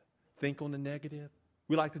life is to think on the negative.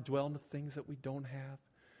 We like to dwell on the things that we don't have.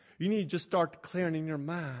 You need to just start declaring in your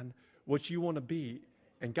mind what you want to be,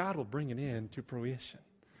 and God will bring it into fruition.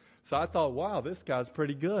 So I thought, wow, this guy's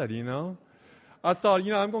pretty good, you know. I thought,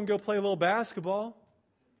 I'm going to go play a little basketball.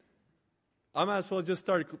 I might as well just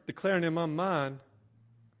start declaring in my mind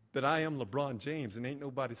that I am LeBron James and ain't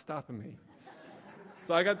nobody stopping me.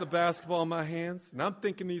 So I got the basketball in my hands, and I'm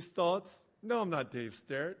thinking these thoughts. No, I'm not Dave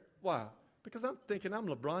Sterrett. Why? Because I'm thinking I'm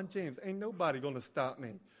LeBron James. Ain't nobody going to stop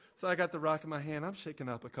me. So I got the rock in my hand. I'm shaking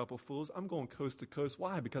up a couple fools. I'm going coast to coast.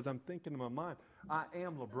 Why? Because I'm thinking in my mind, I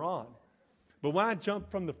am LeBron. But when I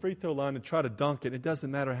jump from the free throw line and try to dunk it, it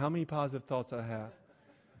doesn't matter how many positive thoughts I have.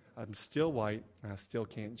 I'm still white, and I still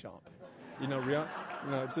can't jump. It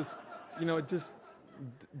just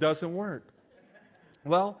doesn't work.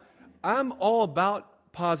 Well, I'm all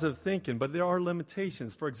about positive thinking, but there are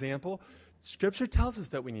limitations. For example, Scripture tells us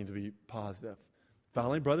that we need to be positive.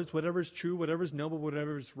 Finally, brothers, whatever is true, whatever is noble,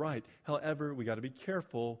 whatever is right. However, we got to be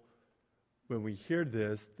careful when we hear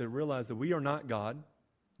this to realize that we are not God.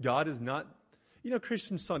 God is not,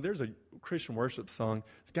 Christian song. There's a Christian worship song.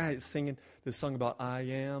 This guy is singing this song about I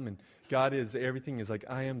am, and God is, everything is like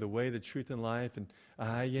I am the way, the truth, and life, and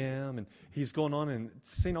I am. And he's going on and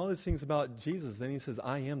saying all these things about Jesus. Then he says,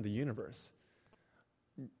 I am the universe.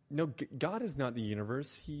 No, God is not the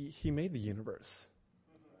universe. He made the universe.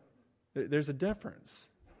 There's a difference.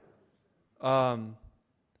 And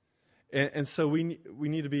so we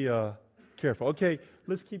need to be careful. Okay,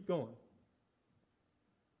 let's keep going.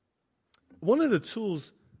 One of the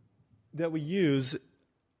tools that we use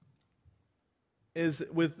is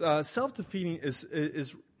with self-defeating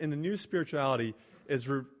is in the new spirituality is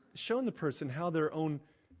we're showing the person how their own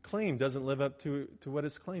claim doesn't live up to what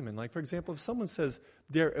it's claiming. Like, for example, if someone says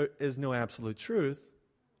there is no absolute truth,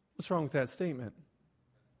 what's wrong with that statement?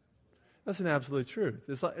 That's an absolute truth.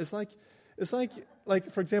 It's like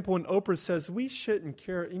for example, when Oprah says we shouldn't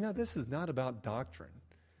care. This is not about doctrine,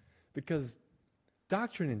 because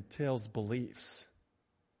doctrine entails beliefs.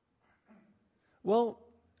 Well,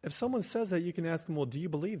 if someone says that, you can ask them, well, do you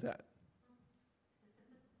believe that?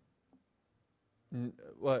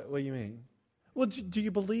 What do you mean? Well, do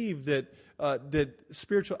you believe that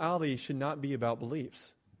spirituality should not be about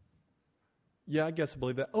beliefs? Yeah, I guess I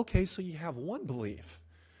believe that. Okay, so you have one belief.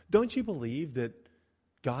 Don't you believe that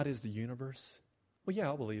God is the universe? Well, yeah,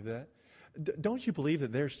 I'll believe that. Don't you believe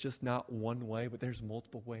that there's just not one way, but there's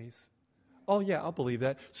multiple ways? Oh, yeah, I'll believe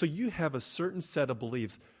that. So you have a certain set of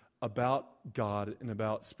beliefs about God and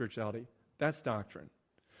about spirituality. That's doctrine.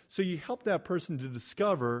 So you help that person to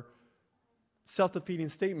discover self-defeating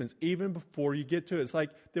statements even before you get to it. It's like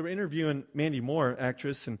they were interviewing Mandy Moore,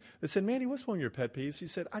 actress, and they said, Mandy, what's one of your pet peeves? She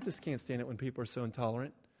said, I just can't stand it when people are so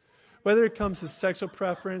intolerant. Whether it comes to sexual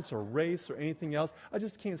preference or race or anything else, I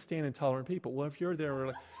just can't stand intolerant people. Well, if you're there, we're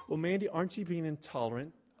like, well, Mandy, aren't you being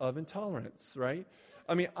intolerant of intolerance, right?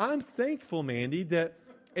 I mean, I'm thankful, Mandy, that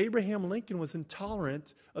Abraham Lincoln was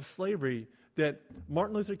intolerant of slavery, that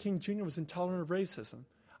Martin Luther King Jr. was intolerant of racism.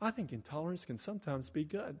 I think intolerance can sometimes be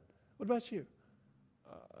good. What about you?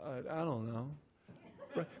 I don't know.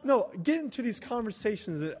 Right? No, get into these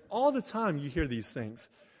conversations that all the time you hear these things.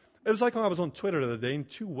 It was like when I was on Twitter the other day, and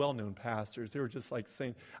two well-known pastors, they were just like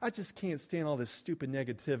saying, I just can't stand all this stupid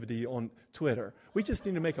negativity on Twitter. We just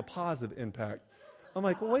need to make a positive impact. I'm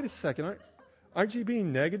like, well, wait a second. Aren't you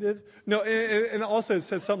being negative? No, and also it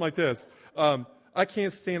says something like this. I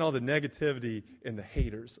can't stand all the negativity and the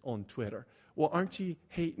haters on Twitter. Well, aren't you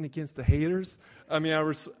hating against the haters? I mean,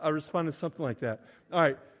 I responded to something like that. All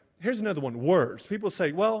right, here's another one, words. People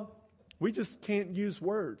say, well, we just can't use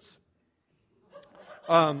words.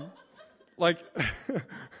 No,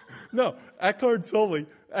 Eckhart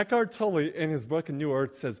Tolle in his book, A New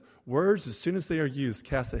Earth, says, words, as soon as they are used,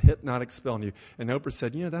 cast a hypnotic spell on you. And Oprah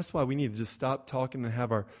said, that's why we need to just stop talking and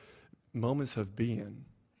have our moments of being.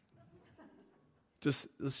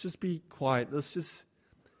 Let's just be quiet. Let's just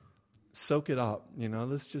soak it up,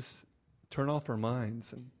 Let's just turn off our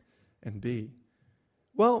minds and be.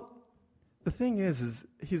 Well, the thing is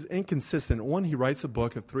he's inconsistent. One, he writes a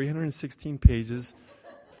book of 316 pages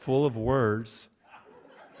full of words,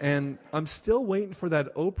 and I'm still waiting for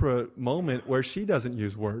that Oprah moment where she doesn't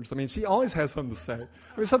use words. I mean, she always has something to say.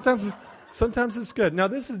 I mean, sometimes it's good. Now,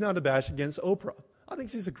 this is not a bash against Oprah. I think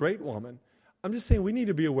she's a great woman. I'm just saying we need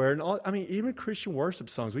to be aware. And even Christian worship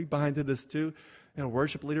songs, we buy into this too. A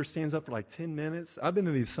worship leader stands up for like 10 minutes. I've been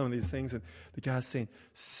to some of these things, and the guy's saying,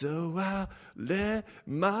 so I'll let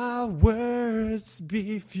my words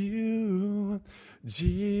be few.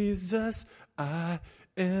 Jesus, I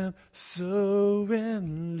am so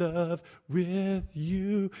in love with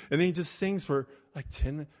you. And then he just sings for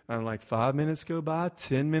like 5 minutes go by,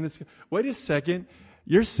 10 minutes go. Wait a second,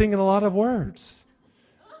 you're singing a lot of words.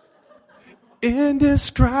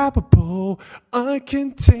 Indescribable,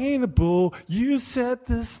 uncontainable, you set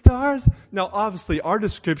the stars. Now, obviously, our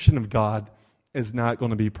description of God is not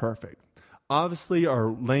going to be perfect. Obviously,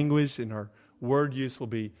 our language and our word use will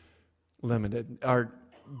be limited. Our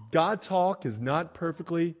God talk is not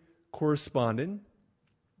perfectly corresponding.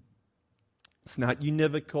 It's not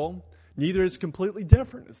univocal. Neither is completely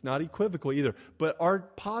different. It's not equivocal either. But our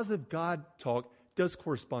positive God talk does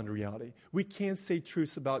correspond to reality. We can't say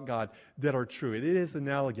truths about God that are true. It is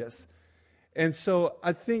analogous. And so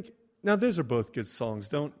I think, now those are both good songs.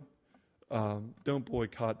 Don't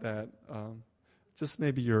boycott that. Just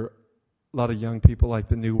maybe you're a lot of young people like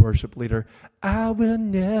the new worship leader. I will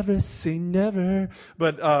never say never.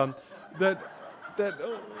 But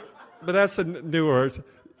that's a new word.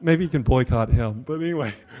 Maybe you can boycott him. But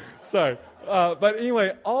anyway, sorry. But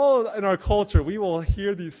anyway, all in our culture, we will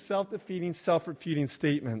hear these self-defeating, self-refuting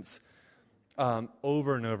statements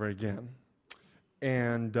over and over again.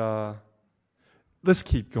 And let's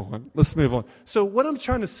keep going. Let's move on. So what I'm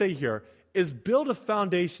trying to say here is build a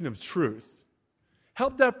foundation of truth.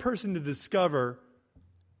 Help that person to discover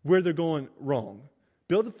where they're going wrong.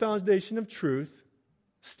 Build a foundation of truth.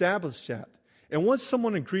 Establish that. And once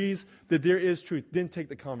someone agrees that there is truth, then take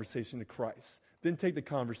the conversation to Christ. Then take the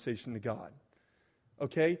conversation to God.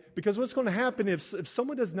 Okay? Because what's going to happen if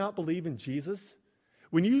someone does not believe in Jesus,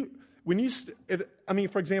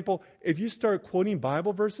 for example, if you start quoting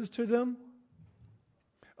Bible verses to them,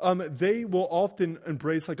 they will often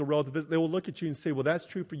embrace like a relativist. They will look at you and say, well, that's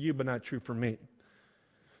true for you, but not true for me.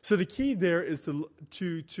 So the key there is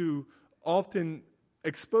to often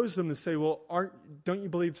expose them to say, well, don't you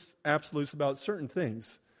believe absolutes about certain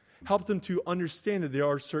things? Help them to understand that there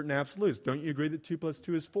are certain absolutes. Don't you agree that 2 +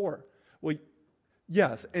 2 is 4? Well,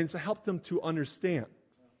 yes. And so help them to understand.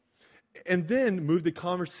 And then move the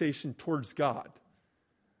conversation towards God.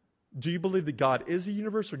 Do you believe that God is the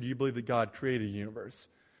universe, or do you believe that God created the universe?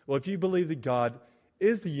 Well, if you believe that God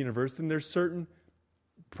is the universe, then there's certain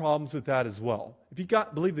problems with that as well. If you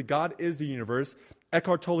believe that God is the universe,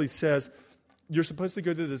 Eckhart Tolle says, you're supposed to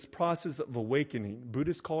go through this process of awakening.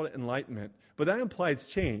 Buddhists call it enlightenment. But that implies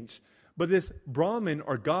change. But this Brahman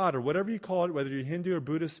or God or whatever you call it, whether you're Hindu or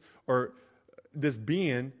Buddhist or this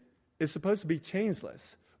being, is supposed to be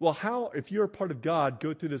changeless. Well, how, if you're a part of God,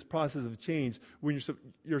 go through this process of change when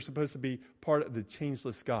you're supposed to be part of the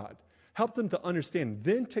changeless God? Help them to understand.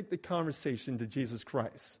 Then take the conversation to Jesus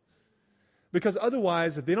Christ. Because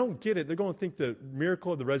otherwise, if they don't get it, they're going to think the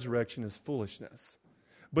miracle of the resurrection is foolishness.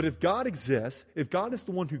 But if God exists, if God is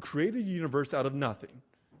the one who created the universe out of nothing,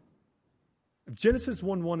 if Genesis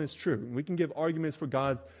 1:1 is true, and we can give arguments for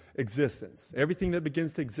God's existence. Everything that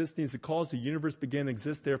begins to exist needs a cause. The universe began to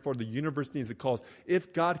exist, therefore the universe needs a cause.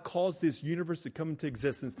 If God caused this universe to come into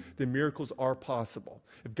existence, then miracles are possible.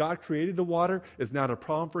 If God created the water, it's not a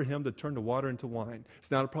problem for him to turn the water into wine.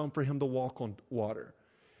 It's not a problem for him to walk on water.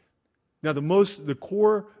 Now, the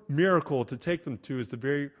core miracle to take them to is the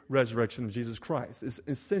very resurrection of Jesus Christ. It's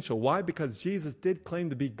essential. Why? Because Jesus did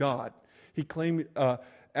claim to be God. He claimed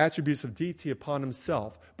attributes of deity upon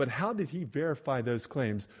himself. But how did he verify those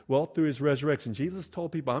claims? Well, through his resurrection. Jesus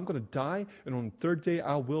told people, I'm going to die, and on the third day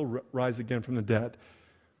I will rise again from the dead.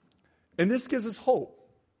 And this gives us hope.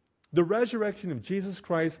 The resurrection of Jesus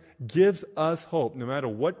Christ gives us hope, no matter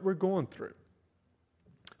what we're going through.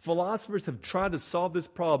 Philosophers have tried to solve this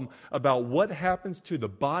problem about what happens to the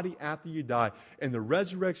body after you die, and the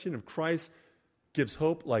resurrection of Christ gives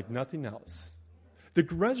hope like nothing else. The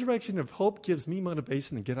resurrection of hope gives me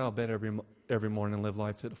motivation to get out of bed every morning and live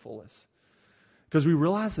life to the fullest. Because we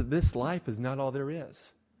realize that this life is not all there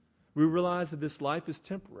is. We realize that this life is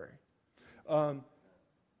temporary.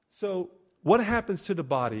 So what happens to the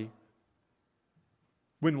body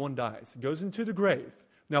when one dies? It goes into the grave.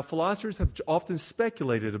 Now, philosophers have often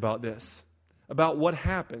speculated about this, about what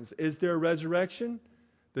happens. Is there a resurrection?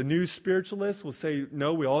 The new spiritualists will say,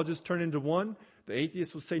 no, we all just turn into one. The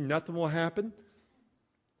atheists will say nothing will happen.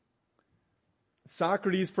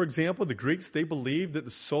 Socrates, for example, the Greeks, they believed that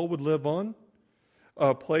the soul would live on.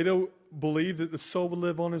 Plato believed that the soul would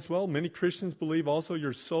live on as well. Many Christians believe also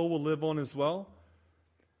your soul will live on as well.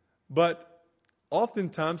 But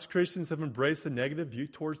oftentimes, Christians have embraced a negative view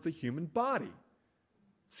towards the human body.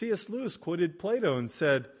 C.S. Lewis quoted Plato and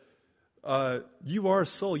said, you are a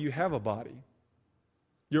soul, you have a body.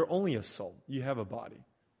 You're only a soul, you have a body.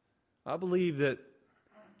 I believe that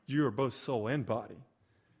you are both soul and body.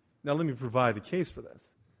 Now let me provide the case for this.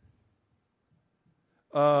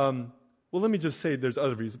 Well, let me just say there's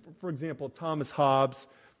other views. For example, Thomas Hobbes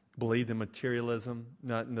believed in materialism,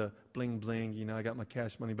 not in the bling bling, I got my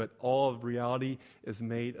cash money, but all of reality is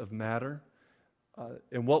made of matter.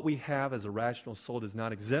 And what we have as a rational soul does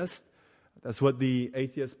not exist. That's what the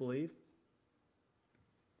atheists believe.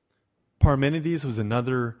 Parmenides was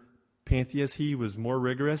another pantheist. He was more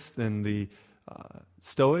rigorous than the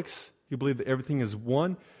Stoics. He believed that everything is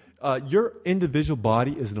one. Your individual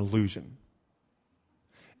body is an illusion.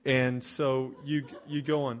 And so you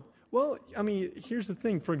go on. Well, here's the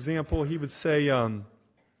thing. For example, he would say, how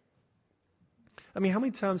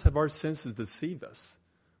many times have our senses deceived us?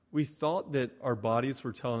 We thought that our bodies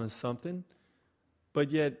were telling us something,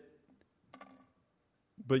 but yet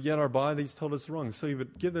our bodies told us wrong. So he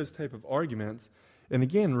would give those type of arguments. And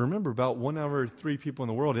again, remember, about 1 out of 3 people in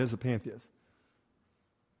the world is a pantheist.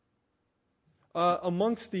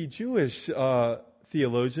 Amongst the Jewish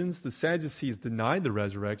theologians, the Sadducees denied the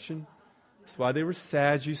resurrection. That's why they were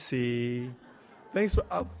sad, you see. Thanks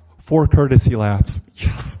for 4 courtesy laughs.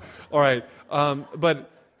 Yes. All right. But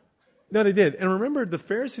no, they did. And remember, the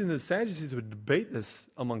Pharisees and the Sadducees would debate this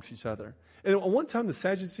amongst each other. And at one time, the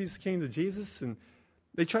Sadducees came to Jesus, and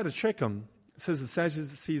they tried to trick him. It says the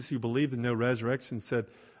Sadducees who believed in no resurrection said,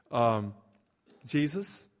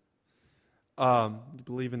 Jesus, you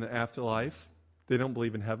believe in the afterlife. They don't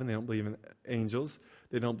believe in heaven. They don't believe in angels.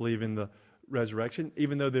 They don't believe in the resurrection,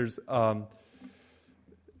 even though there's... and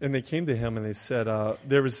they came to him, and they said,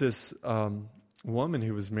 there was this woman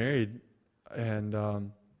who was married,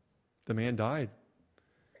 and... the man died.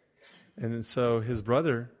 And so his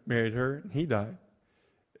brother married her, and he died.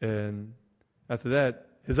 And after that,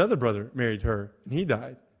 his other brother married her, and he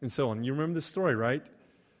died. And so on. You remember the story, right?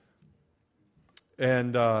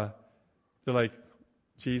 And they're like,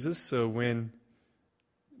 Jesus, so when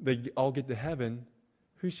they all get to heaven,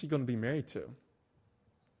 who's she going to be married to?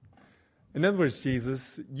 In other words,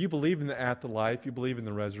 Jesus, you believe in the afterlife, you believe in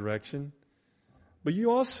the resurrection, but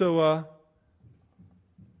you also...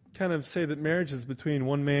 kind of say that marriage is between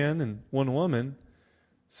one man and one woman.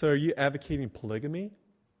 So are you advocating polygamy?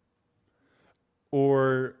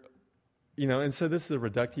 Or, and so this is a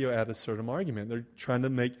reductio ad absurdum argument. They're trying to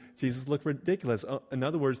make Jesus look ridiculous. In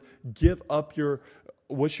other words, give up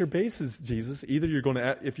what's your basis, Jesus? Either you're going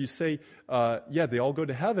to, if you say, they all go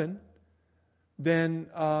to heaven, then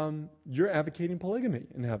you're advocating polygamy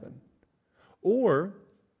in heaven. Or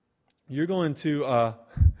you're going to... or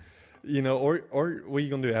what are you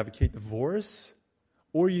going to do? Advocate divorce?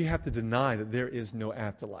 Or you have to deny that there is no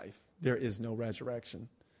afterlife. There is no resurrection.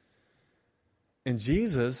 And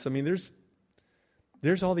Jesus,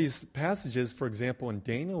 there's all these passages, for example, in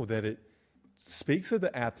Daniel, that it speaks of the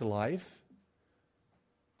afterlife.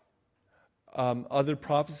 Other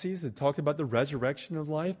prophecies that talk about the resurrection of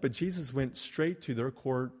life, but Jesus went straight to their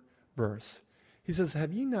core verse. He says,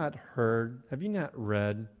 have you not heard, have you not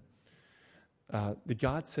read... the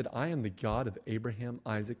God said, I am the God of Abraham,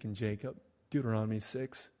 Isaac, and Jacob. Deuteronomy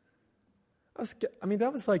 6.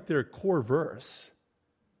 That was like their core verse.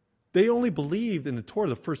 They only believed in the Torah,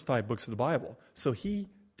 the first 5 books of the Bible. So he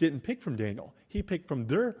didn't pick from Daniel. He picked from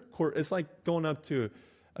their core. It's like going up to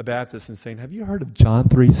a Baptist and saying, have you heard of John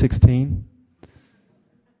 3:16?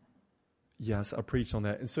 Yes, I preached on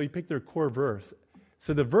that. And so he picked their core verse.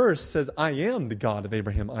 So the verse says, I am the God of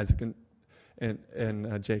Abraham, Isaac,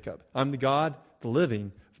 and Jacob. I'm the God, the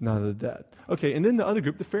living, not of the dead. Okay, and then the other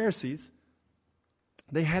group, the Pharisees,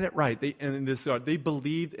 they had it right. They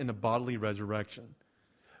believed in a bodily resurrection.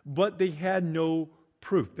 But they had no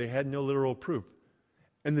proof. They had no literal proof.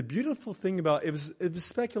 And the beautiful thing about it was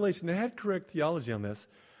speculation. They had correct theology on this.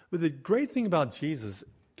 But the great thing about Jesus,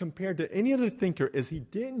 compared to any other thinker, is he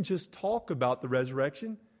didn't just talk about the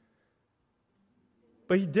resurrection,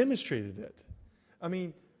 but he demonstrated it. I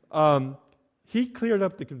mean, he cleared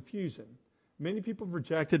up the confusion. Many people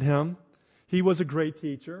rejected him. He was a great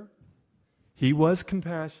teacher. He was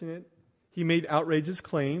compassionate. He made outrageous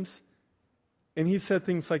claims. And he said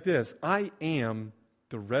things like this, I am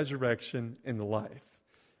the resurrection and the life.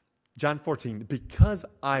 John 14, because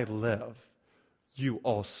I live, you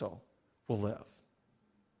also will live.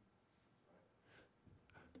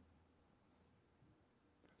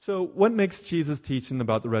 So what makes Jesus' teaching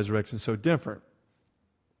about the resurrection so different?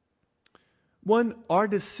 One, our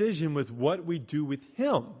decision with what we do with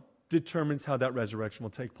him determines how that resurrection will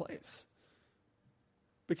take place.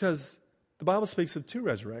 Because the Bible speaks of two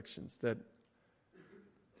resurrections.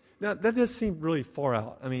 Now, that does seem really far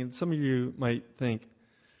out. I mean, some of you might think,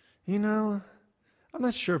 I'm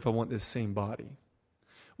not sure if I want this same body.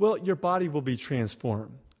 Well, your body will be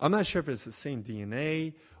transformed. I'm not sure if it's the same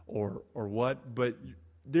DNA or what, but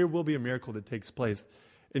there will be a miracle that takes place.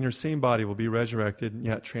 And your same body will be resurrected and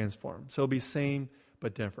yet transformed. So it'll be same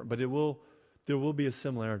but different. But there will be a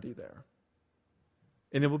similarity there.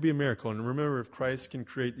 And it will be a miracle. And remember, if Christ can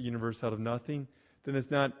create the universe out of nothing, then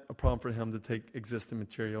it's not a problem for him to take existing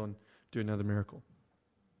material and do another miracle.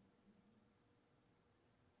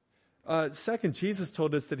 Second, Jesus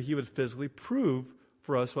told us that he would physically prove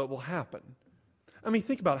for us what will happen. I mean,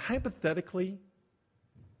 think about it. Hypothetically,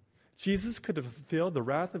 Jesus could have fulfilled the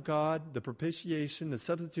wrath of God, the propitiation, the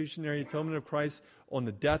substitutionary atonement of Christ on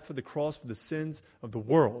the death of the cross for the sins of the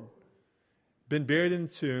world. Been buried in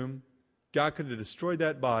the tomb. God could have destroyed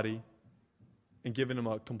that body and given him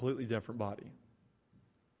a completely different body.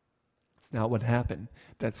 It's not what happened.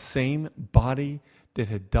 That same body that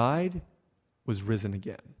had died was risen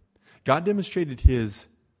again. God demonstrated his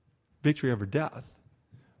victory over death,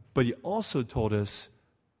 but he also told us,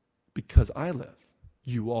 because I live,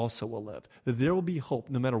 you also will live. That there will be hope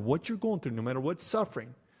no matter what you're going through, no matter what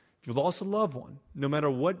suffering. If you've lost a loved one, no matter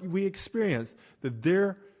what we experience, that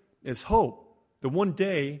there is hope. That one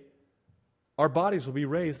day our bodies will be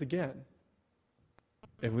raised again.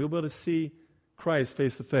 And we'll be able to see Christ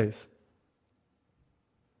face to face.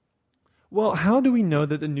 Well, how do we know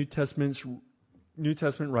that the New Testament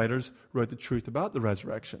writers wrote the truth about the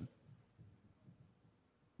resurrection?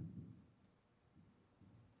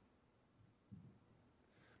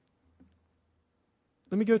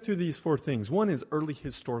 Let me go through these four things. One is early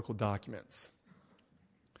historical documents.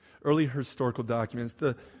 Early historical documents.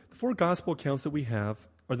 The four gospel accounts that we have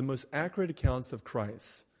are the most accurate accounts of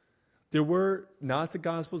Christ. There were Gnostic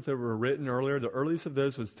Gospels that were written earlier. The earliest of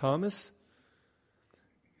those was Thomas.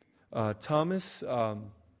 Thomas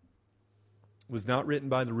was not written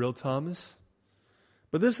by the real Thomas.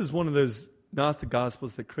 But this is one of those Gnostic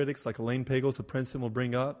Gospels that critics like Elaine Pagels of Princeton will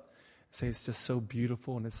bring up. Say it's just so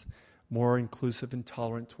beautiful and it's more inclusive and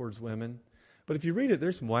tolerant towards women. But if you read it,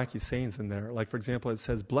 there's some wacky sayings in there. Like, for example, it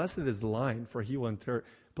says, blessed is the lion, for he will inherit.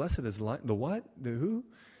 Blessed is the lion. The what? The who?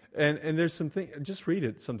 And there's some things, just read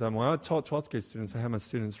it sometime. When I taught 12th grade students, I have my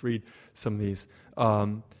students read some of these.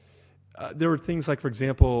 There were things like, for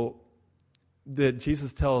example, that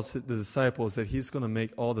Jesus tells the disciples that he's going to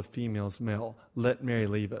make all the females male. Let Mary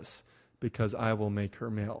leave us, because I will make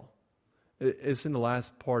her male. It's in the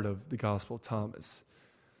last part of the Gospel of Thomas.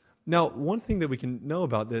 Now, one thing that we can know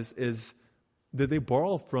about this is that they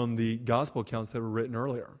borrow from the Gospel accounts that were written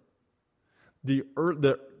earlier. The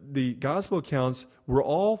Gospel accounts were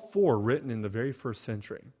all four written in the very first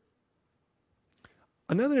century.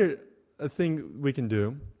 Another thing we can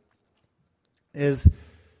do is,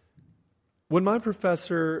 when my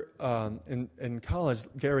professor in college,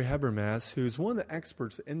 Gary Habermas, who's one of the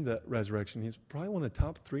experts in the resurrection, he's probably one of the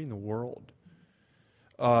top 3 in the world,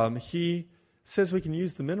 he says we can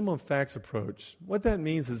use the minimum facts approach. What that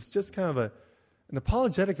means is just kind of an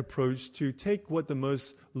apologetic approach to take what the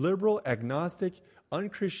most liberal, agnostic,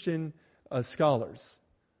 unchristian scholars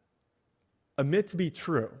admit to be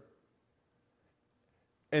true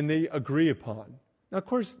and they agree upon. Now, of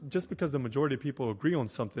course, just because the majority of people agree on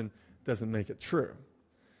something doesn't make it true.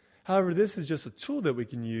 However, this is just a tool that we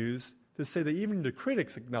can use to say that even the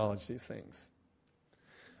critics acknowledge these things.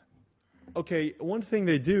 Okay, one thing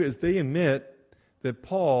they do is they admit that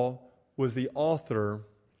Paul was the author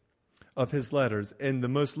of his letters, and the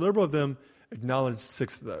most liberal of them acknowledge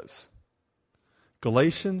 6 of those.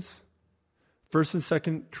 Galatians, 1st and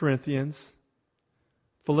 2nd Corinthians,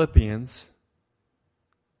 Philippians,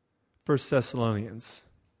 1 Thessalonians,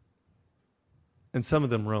 and some of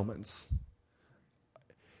them Romans.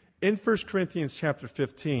 In 1 Corinthians chapter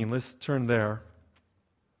 15, let's turn there.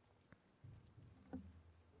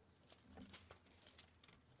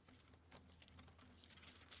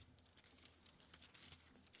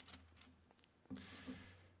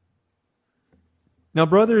 Now,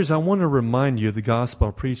 brothers, I want to remind you of the gospel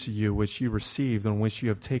I preached to you, which you received, on which you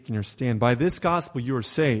have taken your stand. By this gospel you are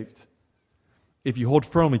saved, if you hold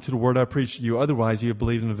firmly to the word I preached to you. Otherwise you have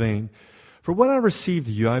believed in vain. For what I received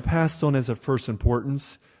to you, I passed on as of first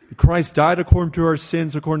importance. That Christ died according to our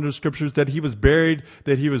sins, according to the Scriptures, that he was buried,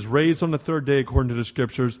 that he was raised on the 3rd day, according to the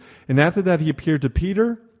Scriptures. And after that he appeared to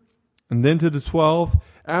Peter, and then to the 12.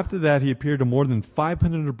 After that he appeared to more than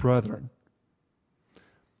 500 brethren.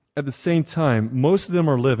 At the same time, most of them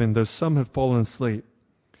are living, though some have fallen asleep.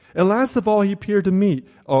 And last of all, he appeared to me.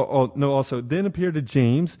 Then appeared to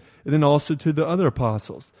James, and then also to the other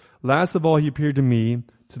apostles. Last of all, he appeared to me,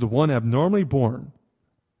 to the one abnormally born.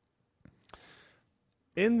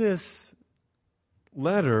 In this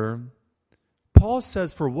letter, Paul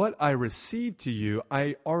says, for what I received to you,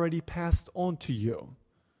 I already passed on to you.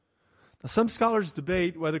 Now, some scholars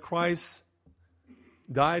debate whether Christ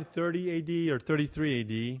died 30 AD or 33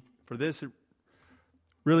 AD. For this, it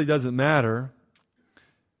really doesn't matter.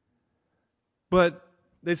 But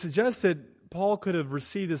they suggest that Paul could have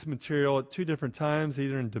received this material at 2 different times,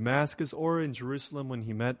 either in Damascus or in Jerusalem when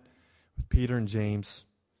he met with Peter and James.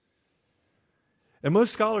 And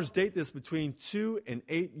most scholars date this between 2 and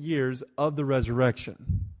 8 years of the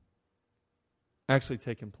resurrection actually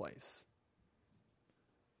taking place.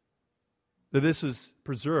 That this was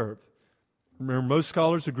preserved. Remember, most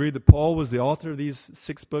scholars agree that Paul was the author of these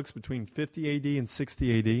 6 books between 50 AD and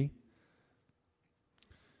 60 AD.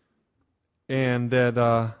 And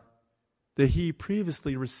that he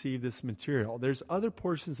previously received this material. There's other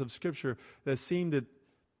portions of Scripture that seem that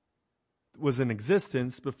was in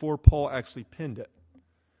existence before Paul actually penned it.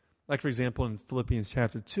 Like, for example, in Philippians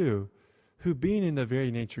chapter 2, who being in the very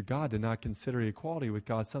nature God did not consider equality with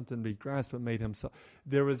God something to be grasped, but made himself.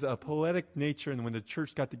 There was a poetic nature, and when the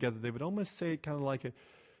church got together, they would almost say it kind of like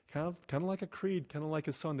a creed, kind of like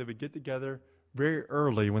a song. They would get together very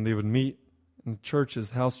early when they would meet in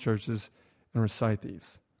churches, house churches, and recite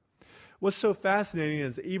these. What's so fascinating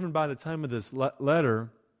is even by the time of this letter,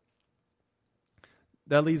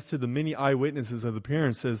 that leads to the many eyewitnesses of the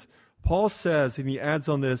appearances. Paul says, and he adds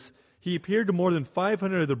on this, he appeared to more than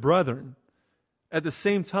 500 of the brethren at the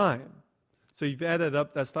same time. So you've added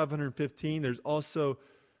up, that's 515. There's also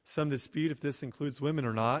some dispute if this includes women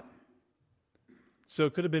or not. So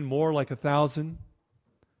it could have been more, like 1,000.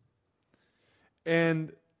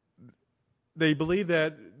 And they believe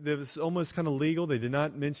that it was almost kind of legal. They did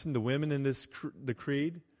not mention the women in this the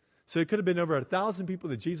creed. So it could have been over 1,000 people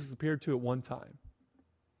that Jesus appeared to at one time.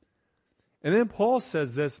 And then Paul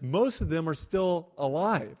says this, most of them are still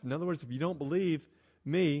alive. In other words, if you don't believe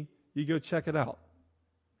me, you go check it out.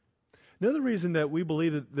 Another reason that we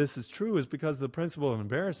believe that this is true is because of the principle of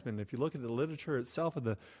embarrassment. If you look at the literature itself of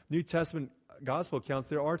the New Testament gospel accounts,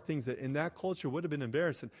 there are things that in that culture would have been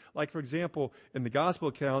embarrassing. Like, for example, in the gospel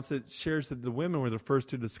accounts, it shares that the women were the first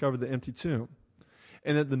to discover the empty tomb,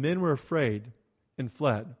 and that the men were afraid and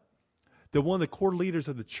fled. That one of the core leaders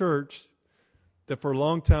of the church, that for a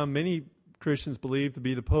long time many Christians believed to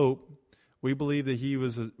be the Pope, we believe that he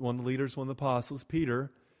was one of the leaders, one of the apostles,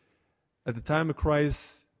 Peter. At the time of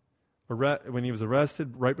Christ, when he was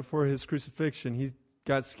arrested, right before his crucifixion, he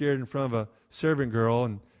got scared in front of a servant girl,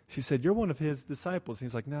 and she said, "You're one of his disciples." And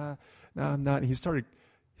he's like, "Nah, I'm not." And he started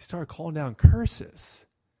calling down curses.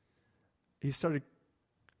 It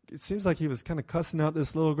seems like he was kind of cussing out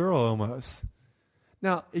this little girl almost.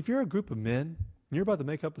 Now, if you're a group of men, and you're about to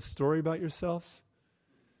make up a story about yourselves,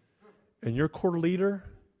 and you're core leader,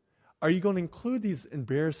 are you going to include these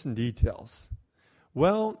embarrassing details?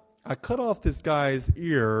 Well, I cut off this guy's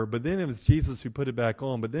ear, but then it was Jesus who put it back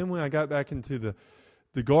on. But then when I got back into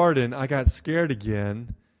the garden, I got scared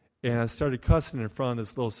again, and I started cussing in front of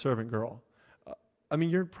this little servant girl.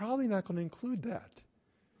 You're probably not going to include that.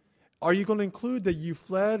 Are you going to include that you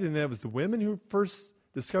fled and that it was the women who first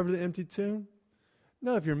discovered the empty tomb?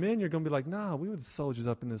 No, if you're men, you're going to be like, "Nah, we were the soldiers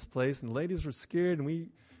up in this place, and the ladies were scared, and we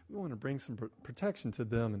want to bring some protection to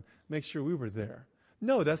them and make sure we were there."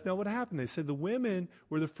 No, that's not what happened. They said the women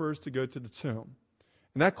were the first to go to the tomb.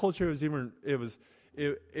 In that culture, it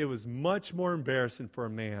was much more embarrassing for a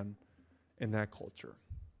man in that culture.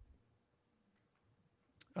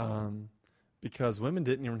 Because women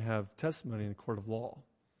didn't even have testimony in the court of law.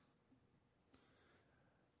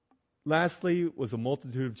 Lastly, was a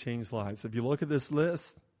multitude of changed lives. If you look at this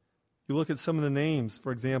list, you look at some of the names.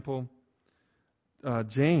 For example,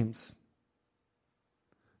 James.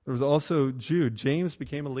 There was also Jude. James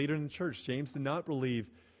became a leader in the church. James did not believe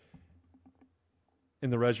in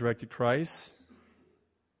the resurrected Christ.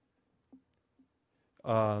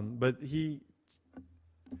 But he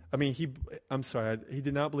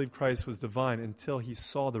did not believe Christ was divine until he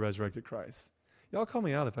saw the resurrected Christ. Y'all call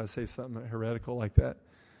me out if I say something heretical like that.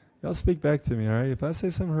 Y'all speak back to me, all right? If I say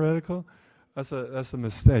something heretical, that's a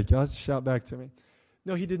mistake. Y'all shout back to me.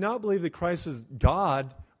 No, he did not believe that Christ was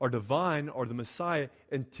God or divine or the Messiah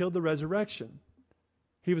until the resurrection.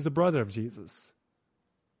 He was the brother of Jesus.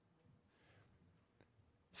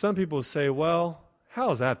 Some people say, well,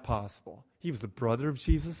 how is that possible? He was the brother of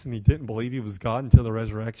Jesus and he didn't believe he was God until the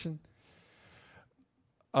resurrection?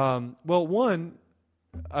 Well, one,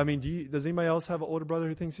 does anybody else have an older brother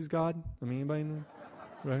who thinks he's God? Anybody know?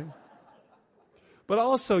 Right? But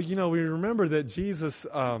also, we remember that Jesus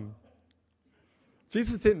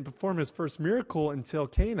didn't perform his first miracle until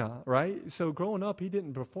Cana, right? So growing up, he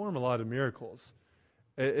didn't perform a lot of miracles.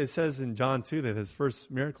 It says in John 2 that his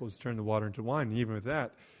first miracle was turn the water into wine, and even with that,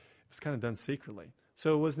 it was kind of done secretly.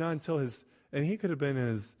 So it was not until and he could have been in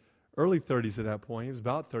his early 30s at that point. He was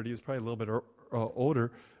about 30. He was probably a little bit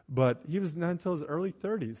older, but he was not until his early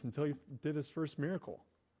 30s until he did his first miracle.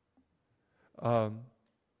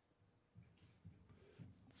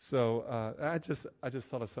 So I just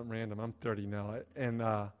thought of something random. I'm 30 now, and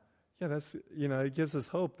that's it gives us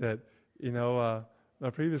hope that my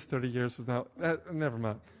previous 30 years was not. Never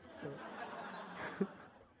mind. So.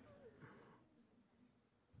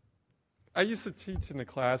 I used to teach in the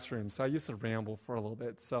classroom, so I used to ramble for a little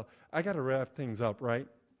bit. So I got to wrap things up, right?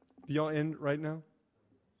 Do y'all end right now?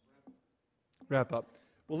 Wrap up.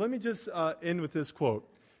 Well, let me just end with this quote.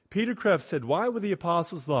 Peter Kreeft said, "Why would the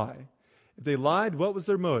apostles lie? If they lied, what was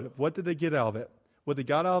their motive? What did they get out of it? What they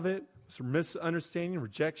got out of it was misunderstanding,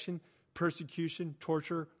 rejection, persecution,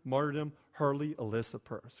 torture, martyrdom, hardly a list of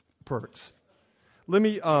perks." Let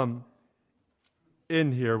me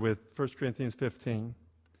end here with 1 Corinthians 15.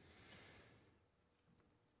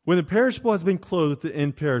 When the perishable has been clothed with the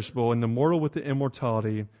imperishable and the mortal with the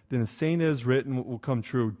immortality, then the saying that is written will come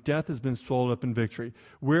true. Death has been swallowed up in victory.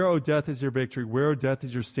 Where, O death, is your victory? Where, O death,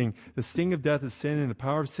 is your sting? The sting of death is sin, and the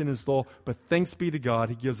power of sin is law. But thanks be to God,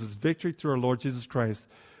 He gives us victory through our Lord Jesus Christ.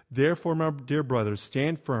 Therefore, my dear brothers,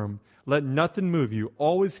 stand firm. Let nothing move you.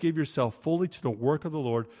 Always give yourself fully to the work of the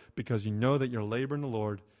Lord, because you know that your labor in the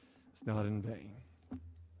Lord is not in vain.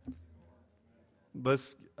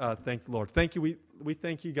 Let's thank the Lord. Thank you. We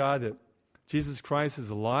thank you, God, that Jesus Christ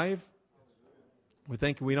is alive. We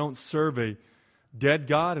thank you we don't serve a dead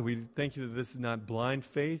God. And we thank you that this is not blind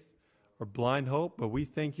faith or blind hope, but we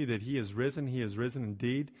thank you that He is risen. He is risen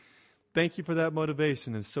indeed. Thank you for that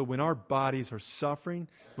motivation. And so when our bodies are suffering,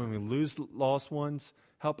 when we lose lost ones,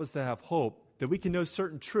 help us to have hope that we can know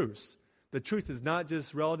certain truths. The truth is not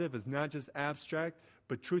just relative, it's not just abstract,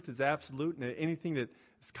 but truth is absolute, and anything that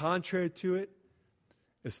is contrary to it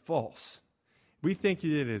is false. We think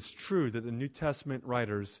that it is true that the New Testament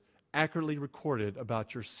writers accurately recorded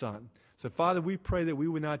about your Son. So, Father, we pray that we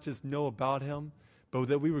would not just know about Him, but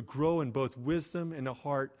that we would grow in both wisdom and a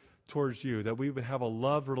heart towards you, that we would have a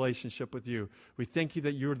love relationship with you. We thank you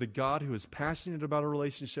that you're the God who is passionate about a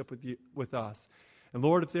relationship with us. And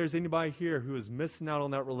Lord, if there's anybody here who is missing out on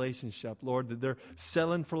that relationship, Lord, that they're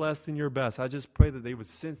settling for less than your best, I just pray that they would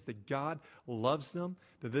sense that God loves them,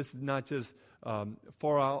 that this is not just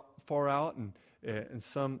far out and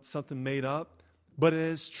something made up, but it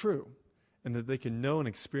is true, and that they can know and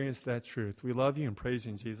experience that truth. We love you and praise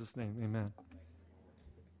you in Jesus' name. Amen.